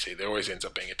PC. There always ends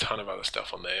up being a ton of other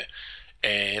stuff on there,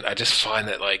 and I just find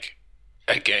that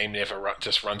a game never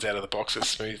just runs out of the box as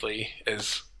smoothly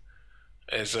as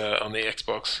on the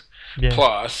Xbox. Yeah.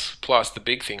 Plus the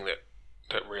big thing that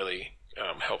really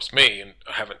helps me, and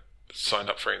I haven't signed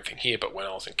up for anything here, but when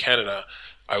I was in Canada,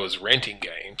 I was renting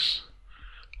games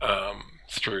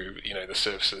through the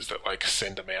services that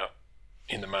send them out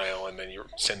in the mail, and then you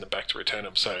send them back to return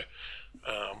them. So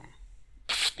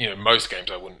most games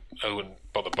I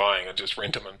wouldn't bother buying. I'd just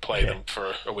rent them and play them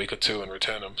for a week or 2 and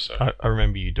return them. So I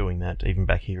remember you doing that even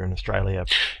back here in Australia.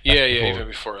 Even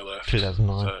before I left,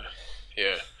 2009. So,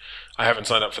 I haven't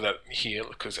signed up for that here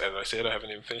because, as I said, I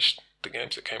haven't even finished the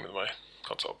games that came with my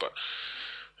console. But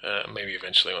maybe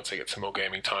eventually, once I get some more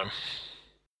gaming time.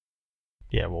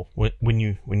 Yeah, well, when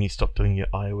you stop doing your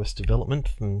iOS development,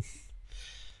 then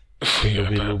there'll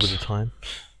be a little bit of time.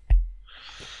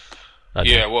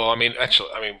 Well, I mean,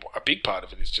 a big part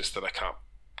of it is just that I can't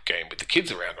game with the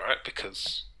kids around, right?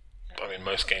 Because,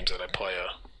 most games that I play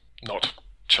are not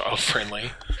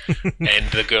child-friendly, and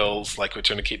the girls, we're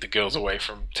trying to keep the girls away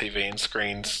from TV and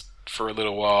screens for a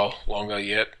little while longer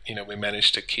yet. We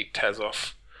managed to keep Taz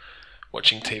off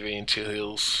watching TV until he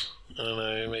was, I don't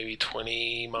know, maybe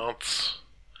 20 months.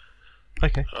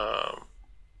 Okay.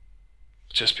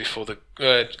 Just before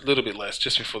a little bit less,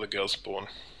 just before the girls were born.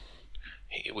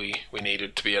 We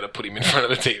needed to be able to put him in front of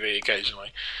the TV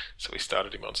occasionally, so we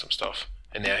started him on some stuff,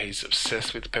 and now he's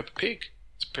obsessed with Peppa Pig.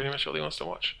 It's pretty much all he wants to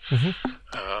watch.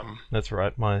 Mm-hmm. That's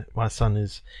right. My son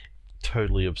is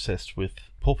totally obsessed with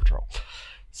Paw Patrol.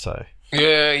 So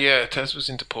yeah, Taz was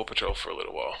into Paw Patrol for a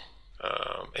little while,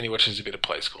 and he watches a bit of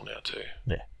Play School now too.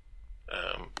 Yeah.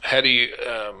 How do you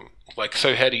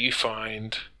how do you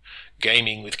find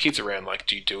gaming with kids around?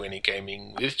 Do you do any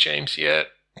gaming with James yet?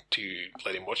 Do you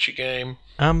let him watch your game?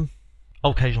 I'll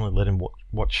occasionally let him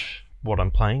watch what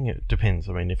I'm playing. It depends.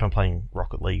 I mean, if I'm playing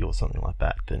Rocket League or something like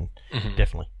that, then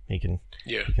definitely he can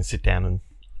sit down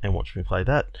and watch me play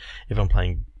that. If I'm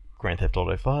playing Grand Theft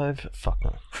Auto 5, fuck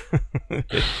no.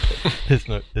 there's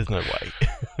no way.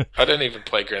 I don't even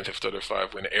play Grand Theft Auto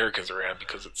 5 when Erica's around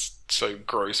because it's so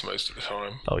gross most of the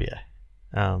time. Oh yeah.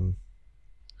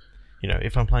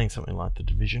 If I'm playing something like The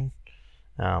Division,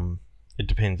 it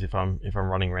depends if I'm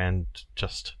running around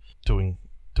just doing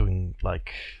going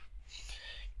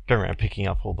around picking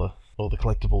up all the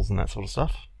collectibles and that sort of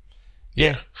stuff.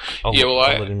 I'll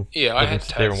let him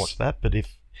sit there and watch that. But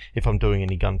if I'm doing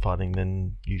any gunfighting,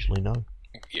 then usually no.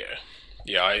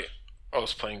 I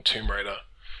was playing Tomb Raider,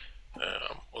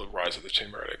 or Rise of the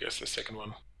Tomb Raider, I guess the second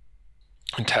one.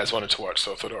 And Taz wanted to watch,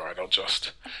 so I thought, all right, I'll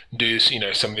just do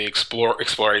some of the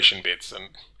exploration bits, and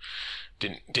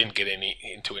didn't get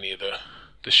into any of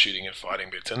the shooting and fighting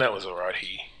bits, and that was all right.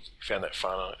 He found that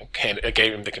fun. I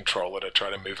gave him the controller to try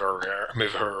to move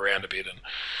her around a bit, and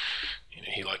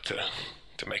he liked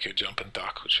to make her jump and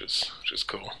duck, which was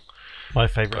cool. My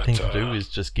favourite thing to do is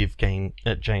just give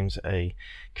James a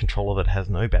controller that has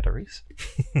no batteries.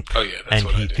 Oh yeah, that's and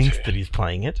what I do. And he thinks that he's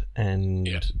playing it, and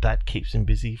that keeps him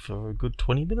busy for a good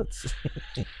 20 minutes.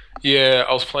 Yeah,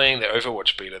 I was playing the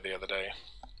Overwatch beta the other day.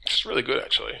 It's really good,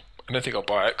 actually. I don't think I'll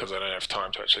buy it because I don't have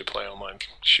time to actually play online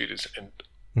shooters, and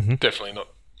definitely not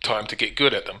time to get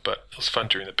good at them, but it was fun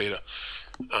during the beta.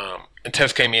 And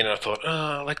Tess came in and I thought,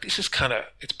 this is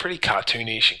it's pretty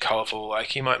cartoonish and colourful,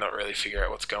 he might not really figure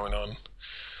out what's going on.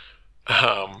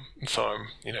 So I'm,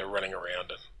 running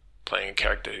around and playing a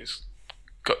character who's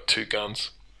got 2 guns.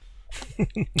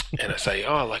 And I say,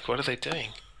 what are they doing?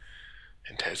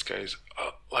 And Tess goes,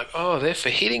 they're for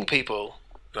hitting people.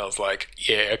 And I was like,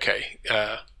 yeah, okay.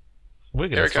 We're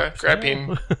going to grab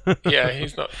him. Yeah,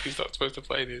 he's not supposed to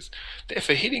play this. They're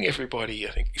for hitting everybody,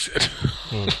 I think he said.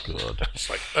 Oh, God. It's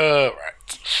like, right.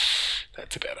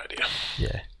 That's a bad idea.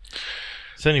 Yeah.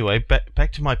 So anyway,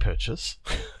 back to my purchase.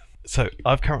 So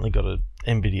I've currently got a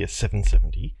NVIDIA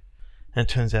 770, and it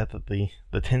turns out that the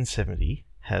 1070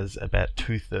 has about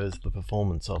 2/3 the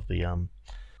performance of the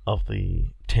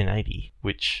 1080,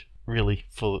 which really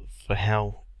for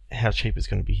how cheap it's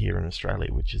going to be here in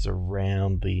Australia, which is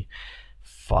around the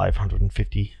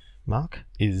 550 mark,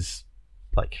 is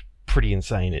like pretty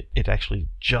insane. It actually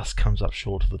just comes up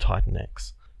short of the Titan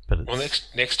X. But it's... Well,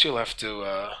 next you'll have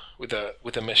to with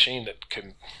a machine that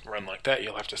can run like that,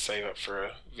 you'll have to save up for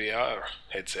a VR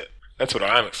headset. That's what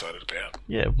I'm excited about.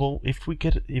 Yeah, well, if we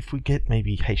get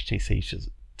maybe HTC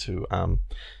to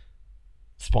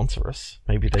sponsor us,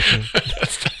 maybe they can.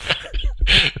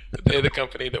 They're the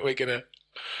company that we're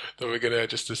gonna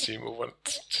just assume will want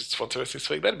to sponsor us this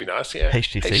week. That'd be nice, yeah.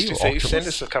 HTC, send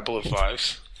us a couple of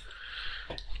Vives.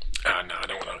 Oh, no, I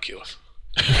don't want an Oculus.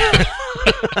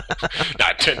 No,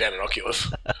 turn down an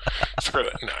Oculus. Screw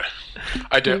it. No,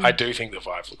 I do think the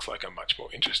Vive looks like a much more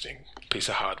interesting piece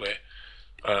of hardware,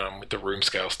 with the room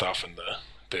scale stuff and the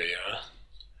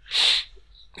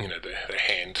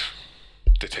hand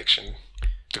detection,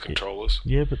 the controllers.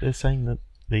 Yeah, but they're saying that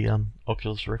the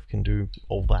Oculus Rift can do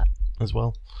all that as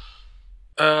well.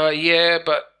 Yeah,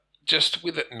 but just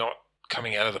with it not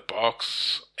coming out of the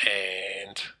box,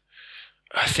 and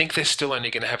I think they're still only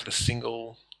going to have the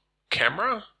single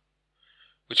camera,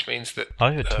 which means that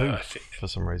I heard two for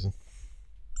some reason.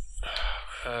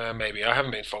 Maybe I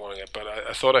haven't been following it, but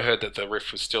I thought I heard that the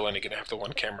Rift was still only going to have the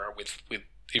one camera with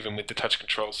even with the touch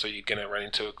control, so you're going to run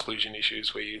into occlusion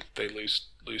issues where they lose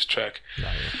track. No,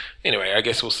 yeah. Anyway, I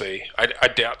guess we'll see. I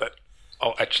doubt that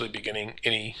I'll actually be getting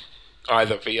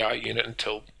either VR unit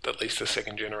until at least the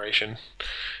second generation,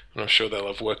 and I'm sure they'll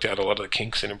have worked out a lot of the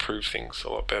kinks and improved things a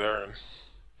lot better, and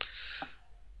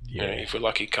if we're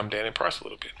lucky, come down in price a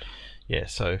little bit. Yeah,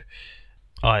 so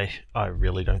I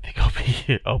really don't think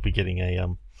I'll be getting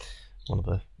a one of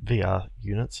the VR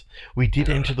units. We did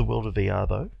enter the world of VR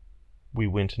though. We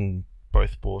went and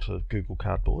both bought a Google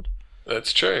Cardboard.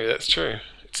 That's true. It's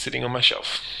sitting on my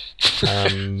shelf. I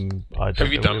don't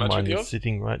have you know done where much mine with is yours?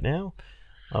 sitting right now.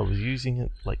 I was using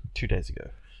it like 2 days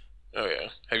ago. Oh yeah.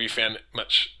 Have you found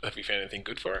anything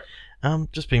good for it?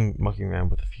 Just been mucking around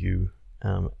with a few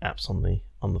apps on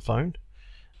the phone.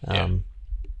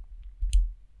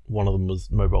 One of them was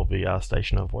Mobile VR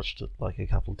Station. I've watched it like a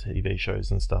couple of TV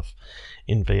shows and stuff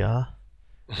in VR,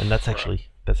 and that's actually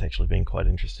been quite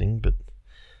interesting. But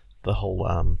the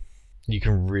whole you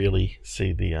can really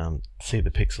see the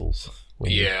pixels.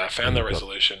 I found the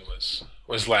resolution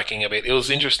was lacking a bit. It was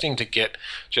interesting to get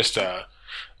just a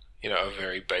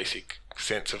very basic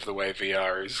sense of the way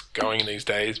VR is going these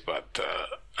days, but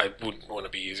I wouldn't want to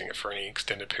be using it for any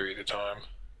extended period of time.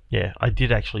 Yeah, I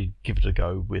did actually give it a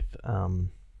go with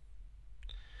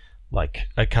like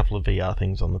a couple of VR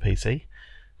things on the PC.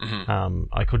 Mm-hmm.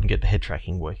 I couldn't get the head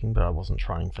tracking working, but I wasn't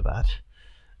trying for that.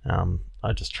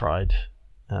 I just tried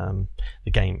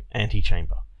the game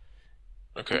Antichamber.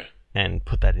 Okay. And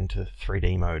put that into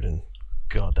 3D mode, and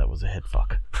God, that was a head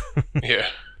fuck. Yeah.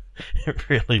 It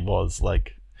really was.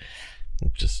 Like,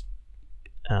 just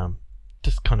kind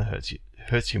of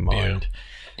hurts your mind.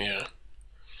 Yeah.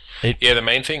 The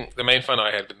main fun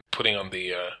I had putting on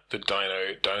the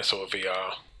dinosaur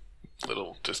VR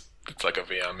it's like a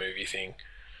VR movie thing,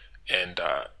 and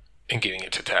giving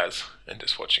it to Taz and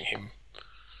just watching him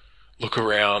look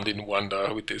around in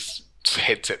wonder with this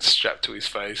headset strapped to his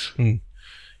face.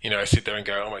 I sit there and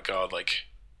go, oh my God, like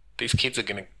these kids are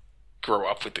going to grow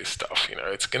up with this stuff.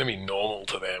 It's going to be normal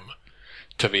to them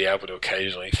to be able to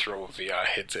occasionally throw a VR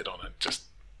headset on and just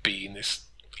be in this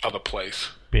other place.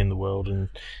 Be in the world, and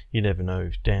you never know,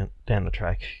 down the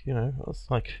track, I was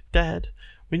like, Dad,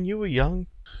 when you were young,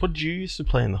 what did you used to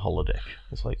play in the holodeck?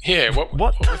 It's like, yeah, what?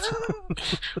 What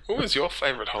was your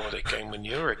favourite holodeck game when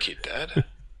you were a kid, Dad?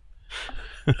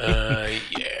 Yeah.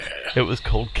 It was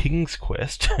called King's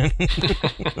Quest.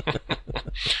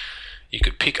 You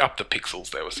could pick up the pixels,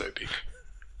 they were so big.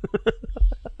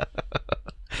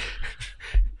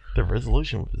 The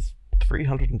resolution was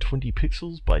 320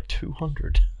 pixels by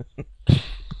 200.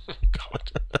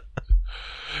 God.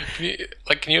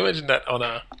 Can you imagine that on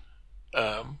a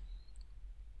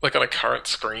on a current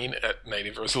screen at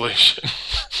native resolution?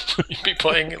 You'd be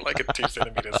playing in like a 2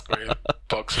 centimeter square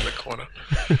box in the corner.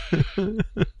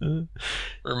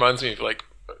 Reminds me of like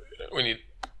when you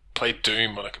played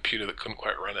Doom on a computer that couldn't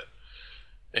quite run it,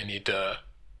 and you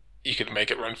could make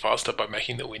it run faster by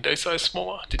making the window size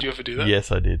smaller. Did you ever do that?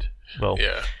 Yes, I did. Well,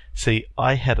 yeah. See,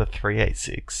 I had a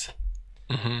 386,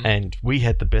 and we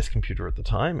had the best computer at the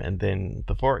time, and then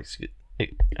the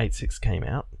 486 came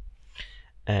out,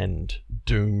 and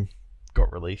Doom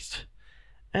got released,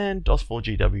 and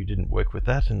DOS4GW didn't work with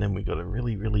that, and then we got a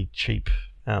really, really cheap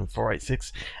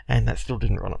 486, and that still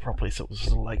didn't run it properly, so it was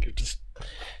sort of like, just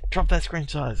drop that screen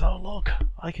size. Oh, look,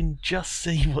 I can just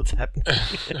see what's happening.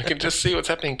 I can just see what's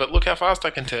happening, but look how fast I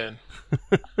can turn.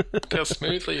 Look how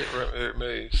smoothly it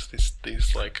moves.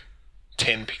 These like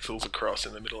 10 pixels across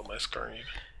in the middle of my screen.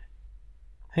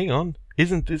 Hang on,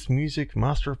 isn't this music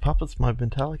Master of Puppets by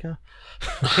Metallica?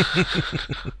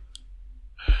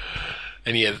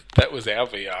 And yeah, that was our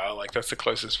VR. Like, that's the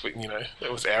closest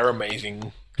that was our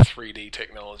amazing 3D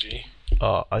technology.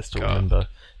 Oh, I still remember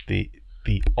the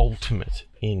ultimate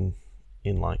in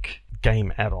like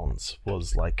game add-ons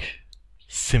was like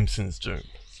Simpsons Doom.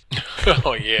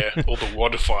 Oh yeah, all the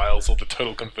WAD files, all the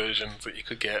total conversions that you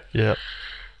could get. Yeah.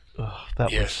 Oh,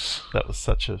 that was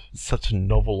such a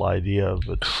novel idea,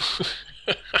 but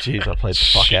jeez, I played the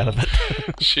fuck out of it.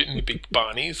 Shooting the big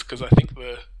Barneys, because I think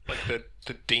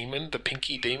the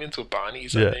pinky demons were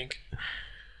Barneys, I think.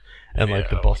 And like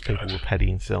the boss people were Patty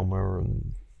and Selma,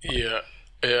 and yeah.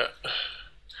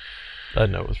 I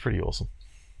know, it was pretty awesome.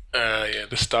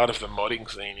 The start of the modding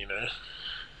scene,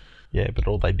 Yeah, but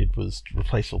all they did was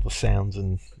replace all the sounds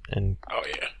and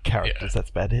characters. Yeah. That's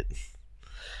about it.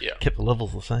 Yeah. Kept the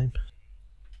levels the same.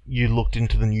 You looked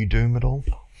into the new Doom at all?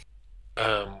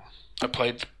 I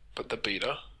played the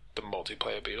beta, the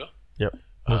multiplayer beta. Yep.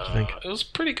 What did you think? It was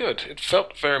pretty good. It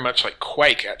felt very much like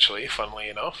Quake, actually, funnily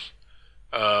enough.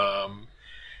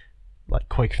 Like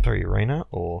Quake 3 Arena,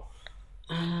 or?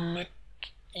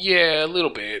 Yeah, a little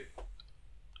bit.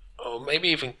 Or maybe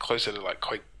even closer to like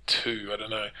Quake 2, I don't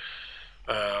know.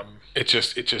 It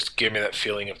just gave me that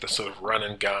feeling of the sort of run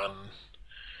and gun,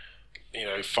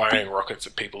 firing rockets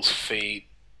at people's feet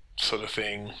sort of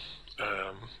thing.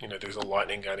 There's a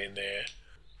lightning gun in there.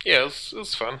 Yeah, it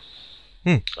was fun.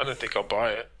 I don't think I'll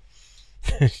buy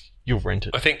it. You'll rent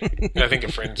it. I think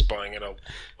a friend's buying it.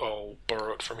 I'll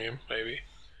borrow it from him, maybe.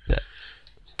 Yeah.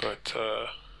 But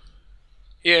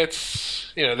yeah,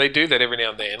 it's they do that every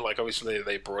now and then. Like, obviously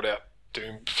they brought out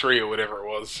Doom 3 or whatever it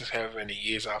was, however many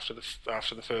years after the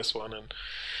first one, and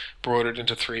brought it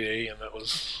into 3D, and that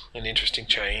was an interesting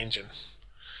change. And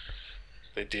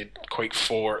they did Quake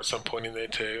 4 at some point in there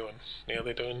too, and now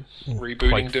they're doing rebooting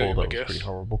Quake 4, Doom. that I guess was pretty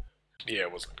horrible. Yeah,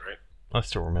 it wasn't great. I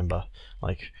still remember,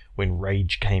 like, when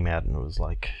Rage came out, and it was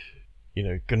like,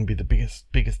 going to be the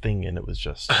biggest thing, and it was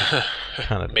just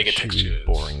kind of mega a textures,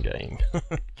 boring game.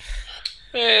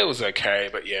 Yeah, it was okay,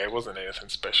 but yeah, it wasn't anything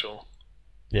special.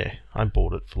 Yeah, I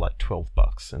bought it for like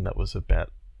 $12, and that was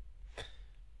about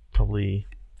probably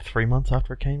 3 months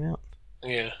after it came out.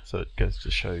 Yeah. So it goes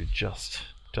to show just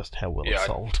how well it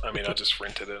sold. I mean, I just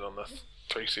rented it on the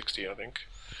 360, I think.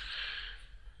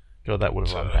 God, that would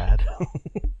have run bad.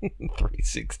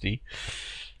 360.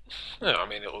 No, I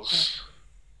mean, it was...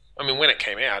 I mean, when it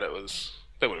came out, that would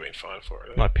have been fine for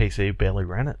it. My PC barely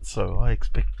ran it, so I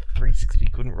expect 360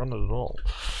 couldn't run it at all.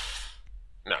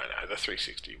 No, the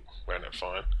 360 ran it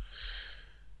fine.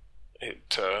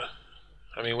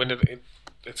 I mean, when did it...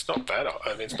 It's not that...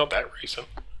 I mean, it's not that recent.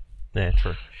 Yeah,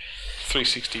 true.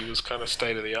 360 was kind of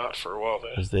state of the art for a while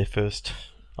there. It was their first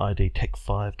ID Tech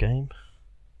 5 game,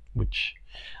 which,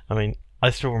 I mean, I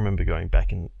still remember going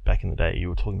back in the day. You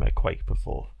were talking about Quake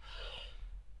before.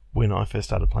 When I first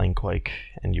started playing Quake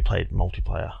and you played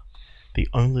multiplayer, the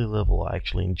only level I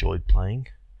actually enjoyed playing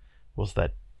was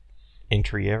that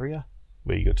entry area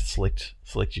where you got to select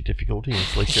your difficulty and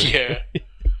select your... Yeah.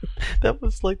 That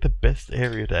was like the best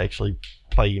area to actually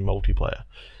play in multiplayer.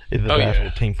 Either that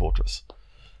or Team Fortress.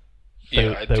 They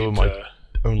were my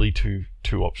only two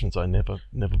options. I never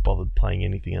bothered playing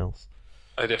anything else.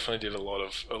 I definitely did a lot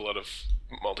of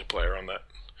multiplayer on that.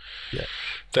 Yeah.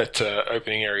 That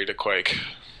opening area to Quake.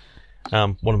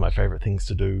 One of my favourite things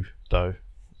to do, though,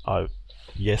 I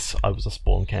was a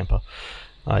spawn camper.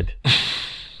 I'd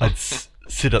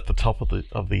sit at the top of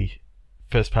the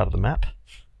first part of the map,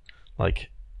 like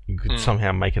you could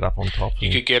somehow make it up on top.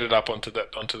 You could get it up onto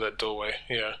that doorway.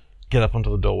 Yeah. Get up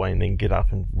onto the doorway and then get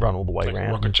up and run all the way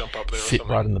around. Rocket jump up there. Sit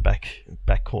right in the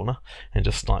back corner and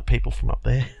just snipe people from up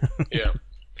there. Yeah.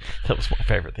 That was my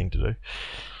favourite thing to do.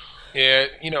 Yeah,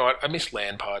 you know what? I miss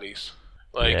LAN parties.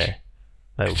 Like, yeah,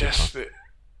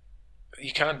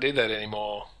 you can't do that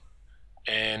anymore.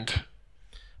 And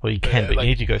well, you can, but you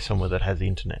need to go somewhere that has the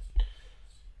internet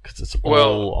because it's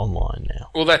all online now.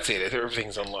 Well, that's it.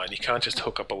 Everything's online. You can't just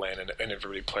hook up a LAN and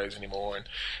everybody plays anymore.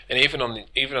 And even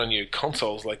on your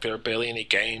consoles, like there are barely any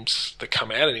games that come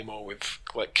out anymore with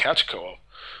like couch co-op.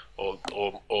 or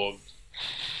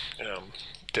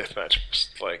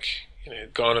deathmatch. Like,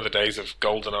 gone are the days of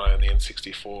GoldenEye on the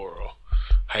N64 or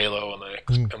Halo on the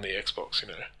Xbox.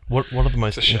 One of the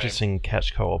most interesting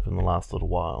couch co-op in the last little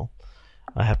while,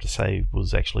 I have to say,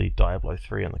 was actually Diablo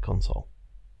 3 on the console.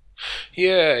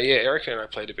 Yeah, Erica and I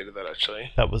played a bit of that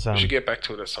actually. That was. We should get back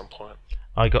to it at some point.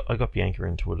 I got Bianca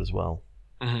into it as well,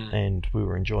 and we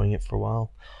were enjoying it for a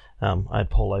while. I had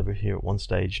Paul over here at one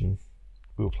stage, and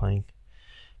we were playing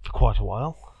for quite a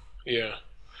while. Yeah,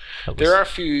 there are a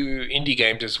few indie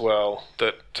games as well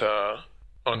that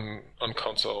on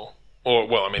console, or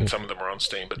some of them are on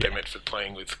Steam, but they're meant for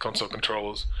playing with console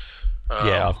controllers.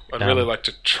 I'd really like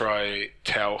to try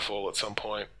Towerfall at some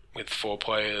point with 4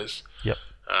 players. Yep.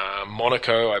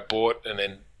 Monaco I bought and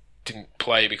then didn't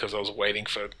play because I was waiting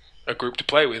for a group to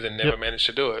play with and never managed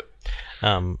to do it.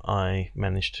 I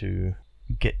managed to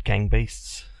get Gang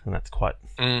Beasts, and that's quite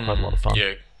a lot of fun.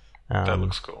 Yeah, that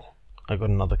looks cool. I got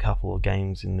another couple of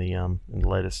games in the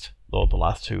latest, or the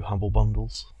last 2 Humble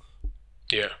Bundles.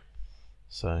 Yeah.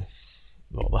 So,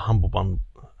 the Humble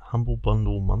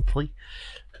Bundle monthly.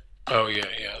 Oh yeah.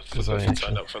 I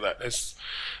signed up for that. Has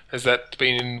that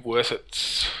been worth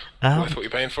it? Worth what you're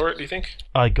paying for it? Do you think?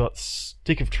 I got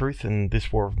Stick of Truth and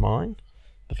This War of Mine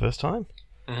the first time,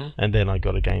 and then I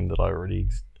got a game that I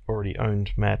already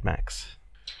owned, Mad Max.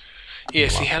 Yeah.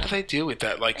 See, how do they deal with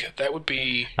that? Like, that would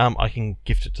be. I can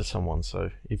gift it to someone,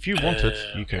 so if you want it,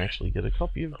 you can actually get a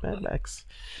copy of Mad Max.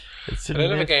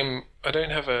 I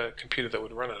don't have a computer that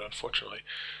would run it, unfortunately.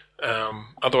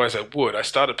 Otherwise I would. I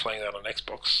started playing that on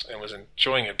Xbox and was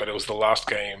enjoying it, but it was the last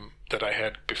game that I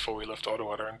had before we left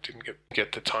Ottawa and didn't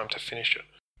get the time to finish it.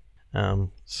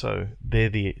 So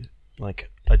they're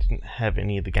I didn't have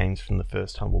any of the games from the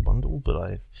first Humble Bundle, but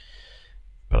I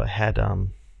had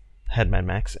Mad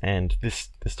Max, and this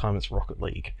time it's Rocket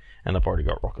League, and I've already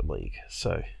got Rocket League.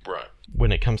 So right.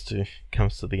 When it comes to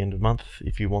the end of the month,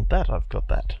 if you want that, I've got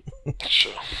that.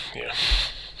 Sure. Yeah.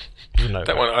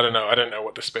 That one, I don't know. I don't know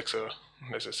what the specs are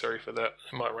necessary for that.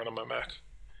 It might run on my Mac.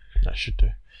 That should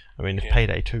do. I mean, if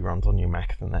Payday 2 runs on your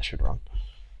Mac, then that should run.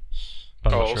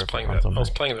 I was playing that on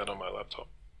my laptop,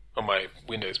 on my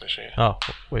Windows machine. Oh,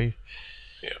 yeah.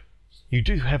 You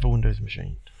do have a Windows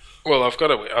machine. Well, I've got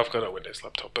a Windows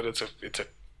laptop, but it's a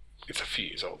few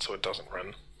years old, so it doesn't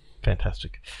run.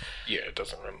 Fantastic. Yeah, it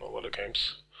doesn't run a lot of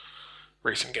games,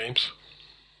 recent games.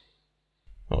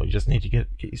 Well, you just need to get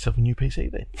yourself a new PC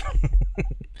then.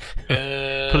 Put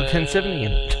a 1070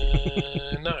 in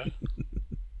it. No,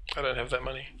 I don't have that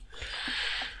money.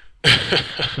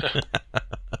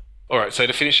 All right, so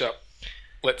to finish up,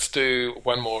 let's do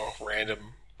one more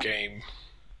random game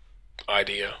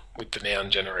idea with the noun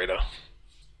generator.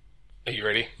 Are you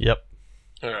ready? Yep.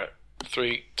 All right,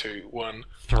 3, 2, 1.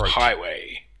 Throat.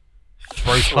 Highway.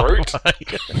 Throat. Throat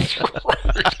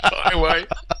highway.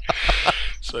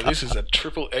 So this is a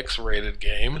XXX rated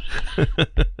game.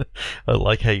 I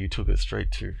like how you took it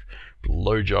straight to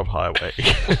Blowjob Highway.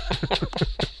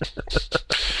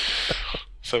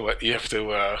 So what, you have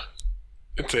to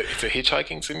it's a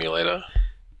hitchhiking simulator?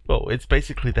 Well, it's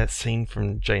basically that scene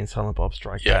from Jay and Silent Bob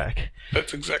Strike Back.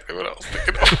 That's exactly what I was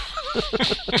thinking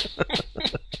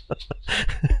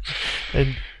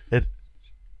of. And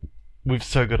we've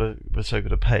so got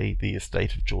to pay the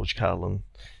estate of George Carlin,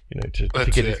 to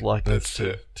get his likeness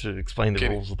to explain the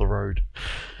rules of the road.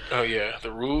 Oh yeah,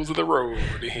 the rules of the road.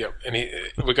 Yep. And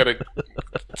we've got to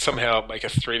somehow make a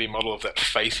 3D model of that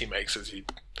face he makes as he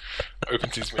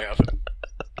opens his mouth and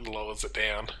lowers it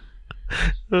down.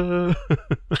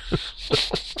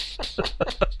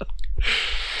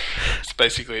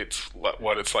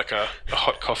 It's like a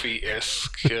hot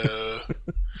coffee-esque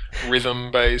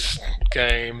rhythm-based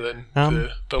game. Then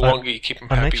the longer you keep them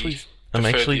happy, I'm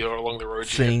actually you're along the road.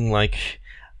 Seeing what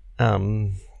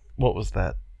was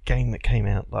that game that came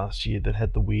out last year that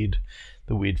had the weird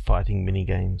fighting mini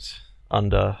games?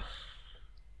 Undertale.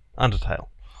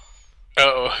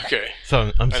 Oh, okay.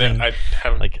 So I'm saying I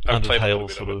haven't like I've played a Undertale little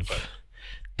bit sort of of it,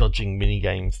 dodging mini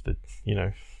games that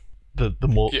the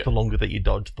longer that you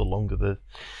dodge, the longer the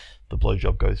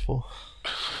blowjob goes for.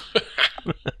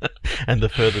 And the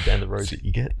further down the road that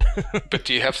you get. But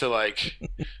do you have to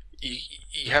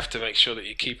you have to make sure that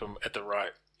you keep them at the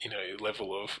right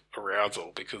level of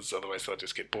arousal, because otherwise they'll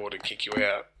just get bored and kick you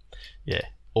out. Yeah,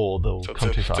 or they'll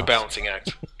come too fast. It's a balancing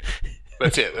act.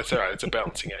 That's it. That's all right. It's a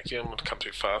balancing act. You don't want to come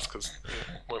too fast because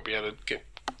you won't be able to get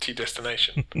to your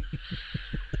destination.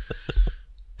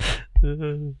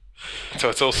 So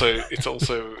it's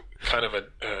also kind of a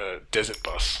desert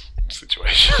bus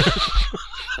situation.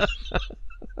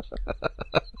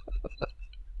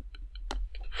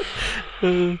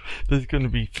 There's going to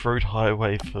be Throat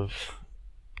Highway for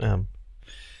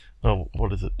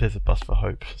what is it? There's a bus for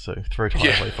hope. So Throat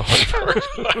Highway for hope. Throat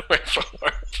Highway for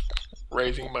hope.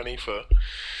 Raising money for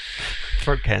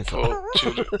throat cancer. For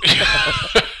children.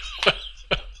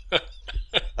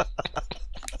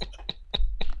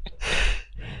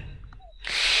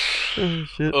 Oh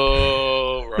shit.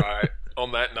 Oh, right.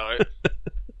 On that note,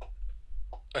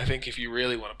 I think if you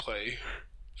really want to play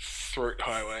Throat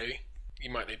Highway, you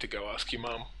might need to go ask your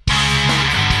mum. The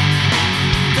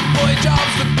voyage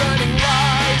of the burning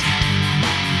light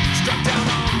struck down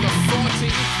on the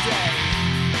 14th day.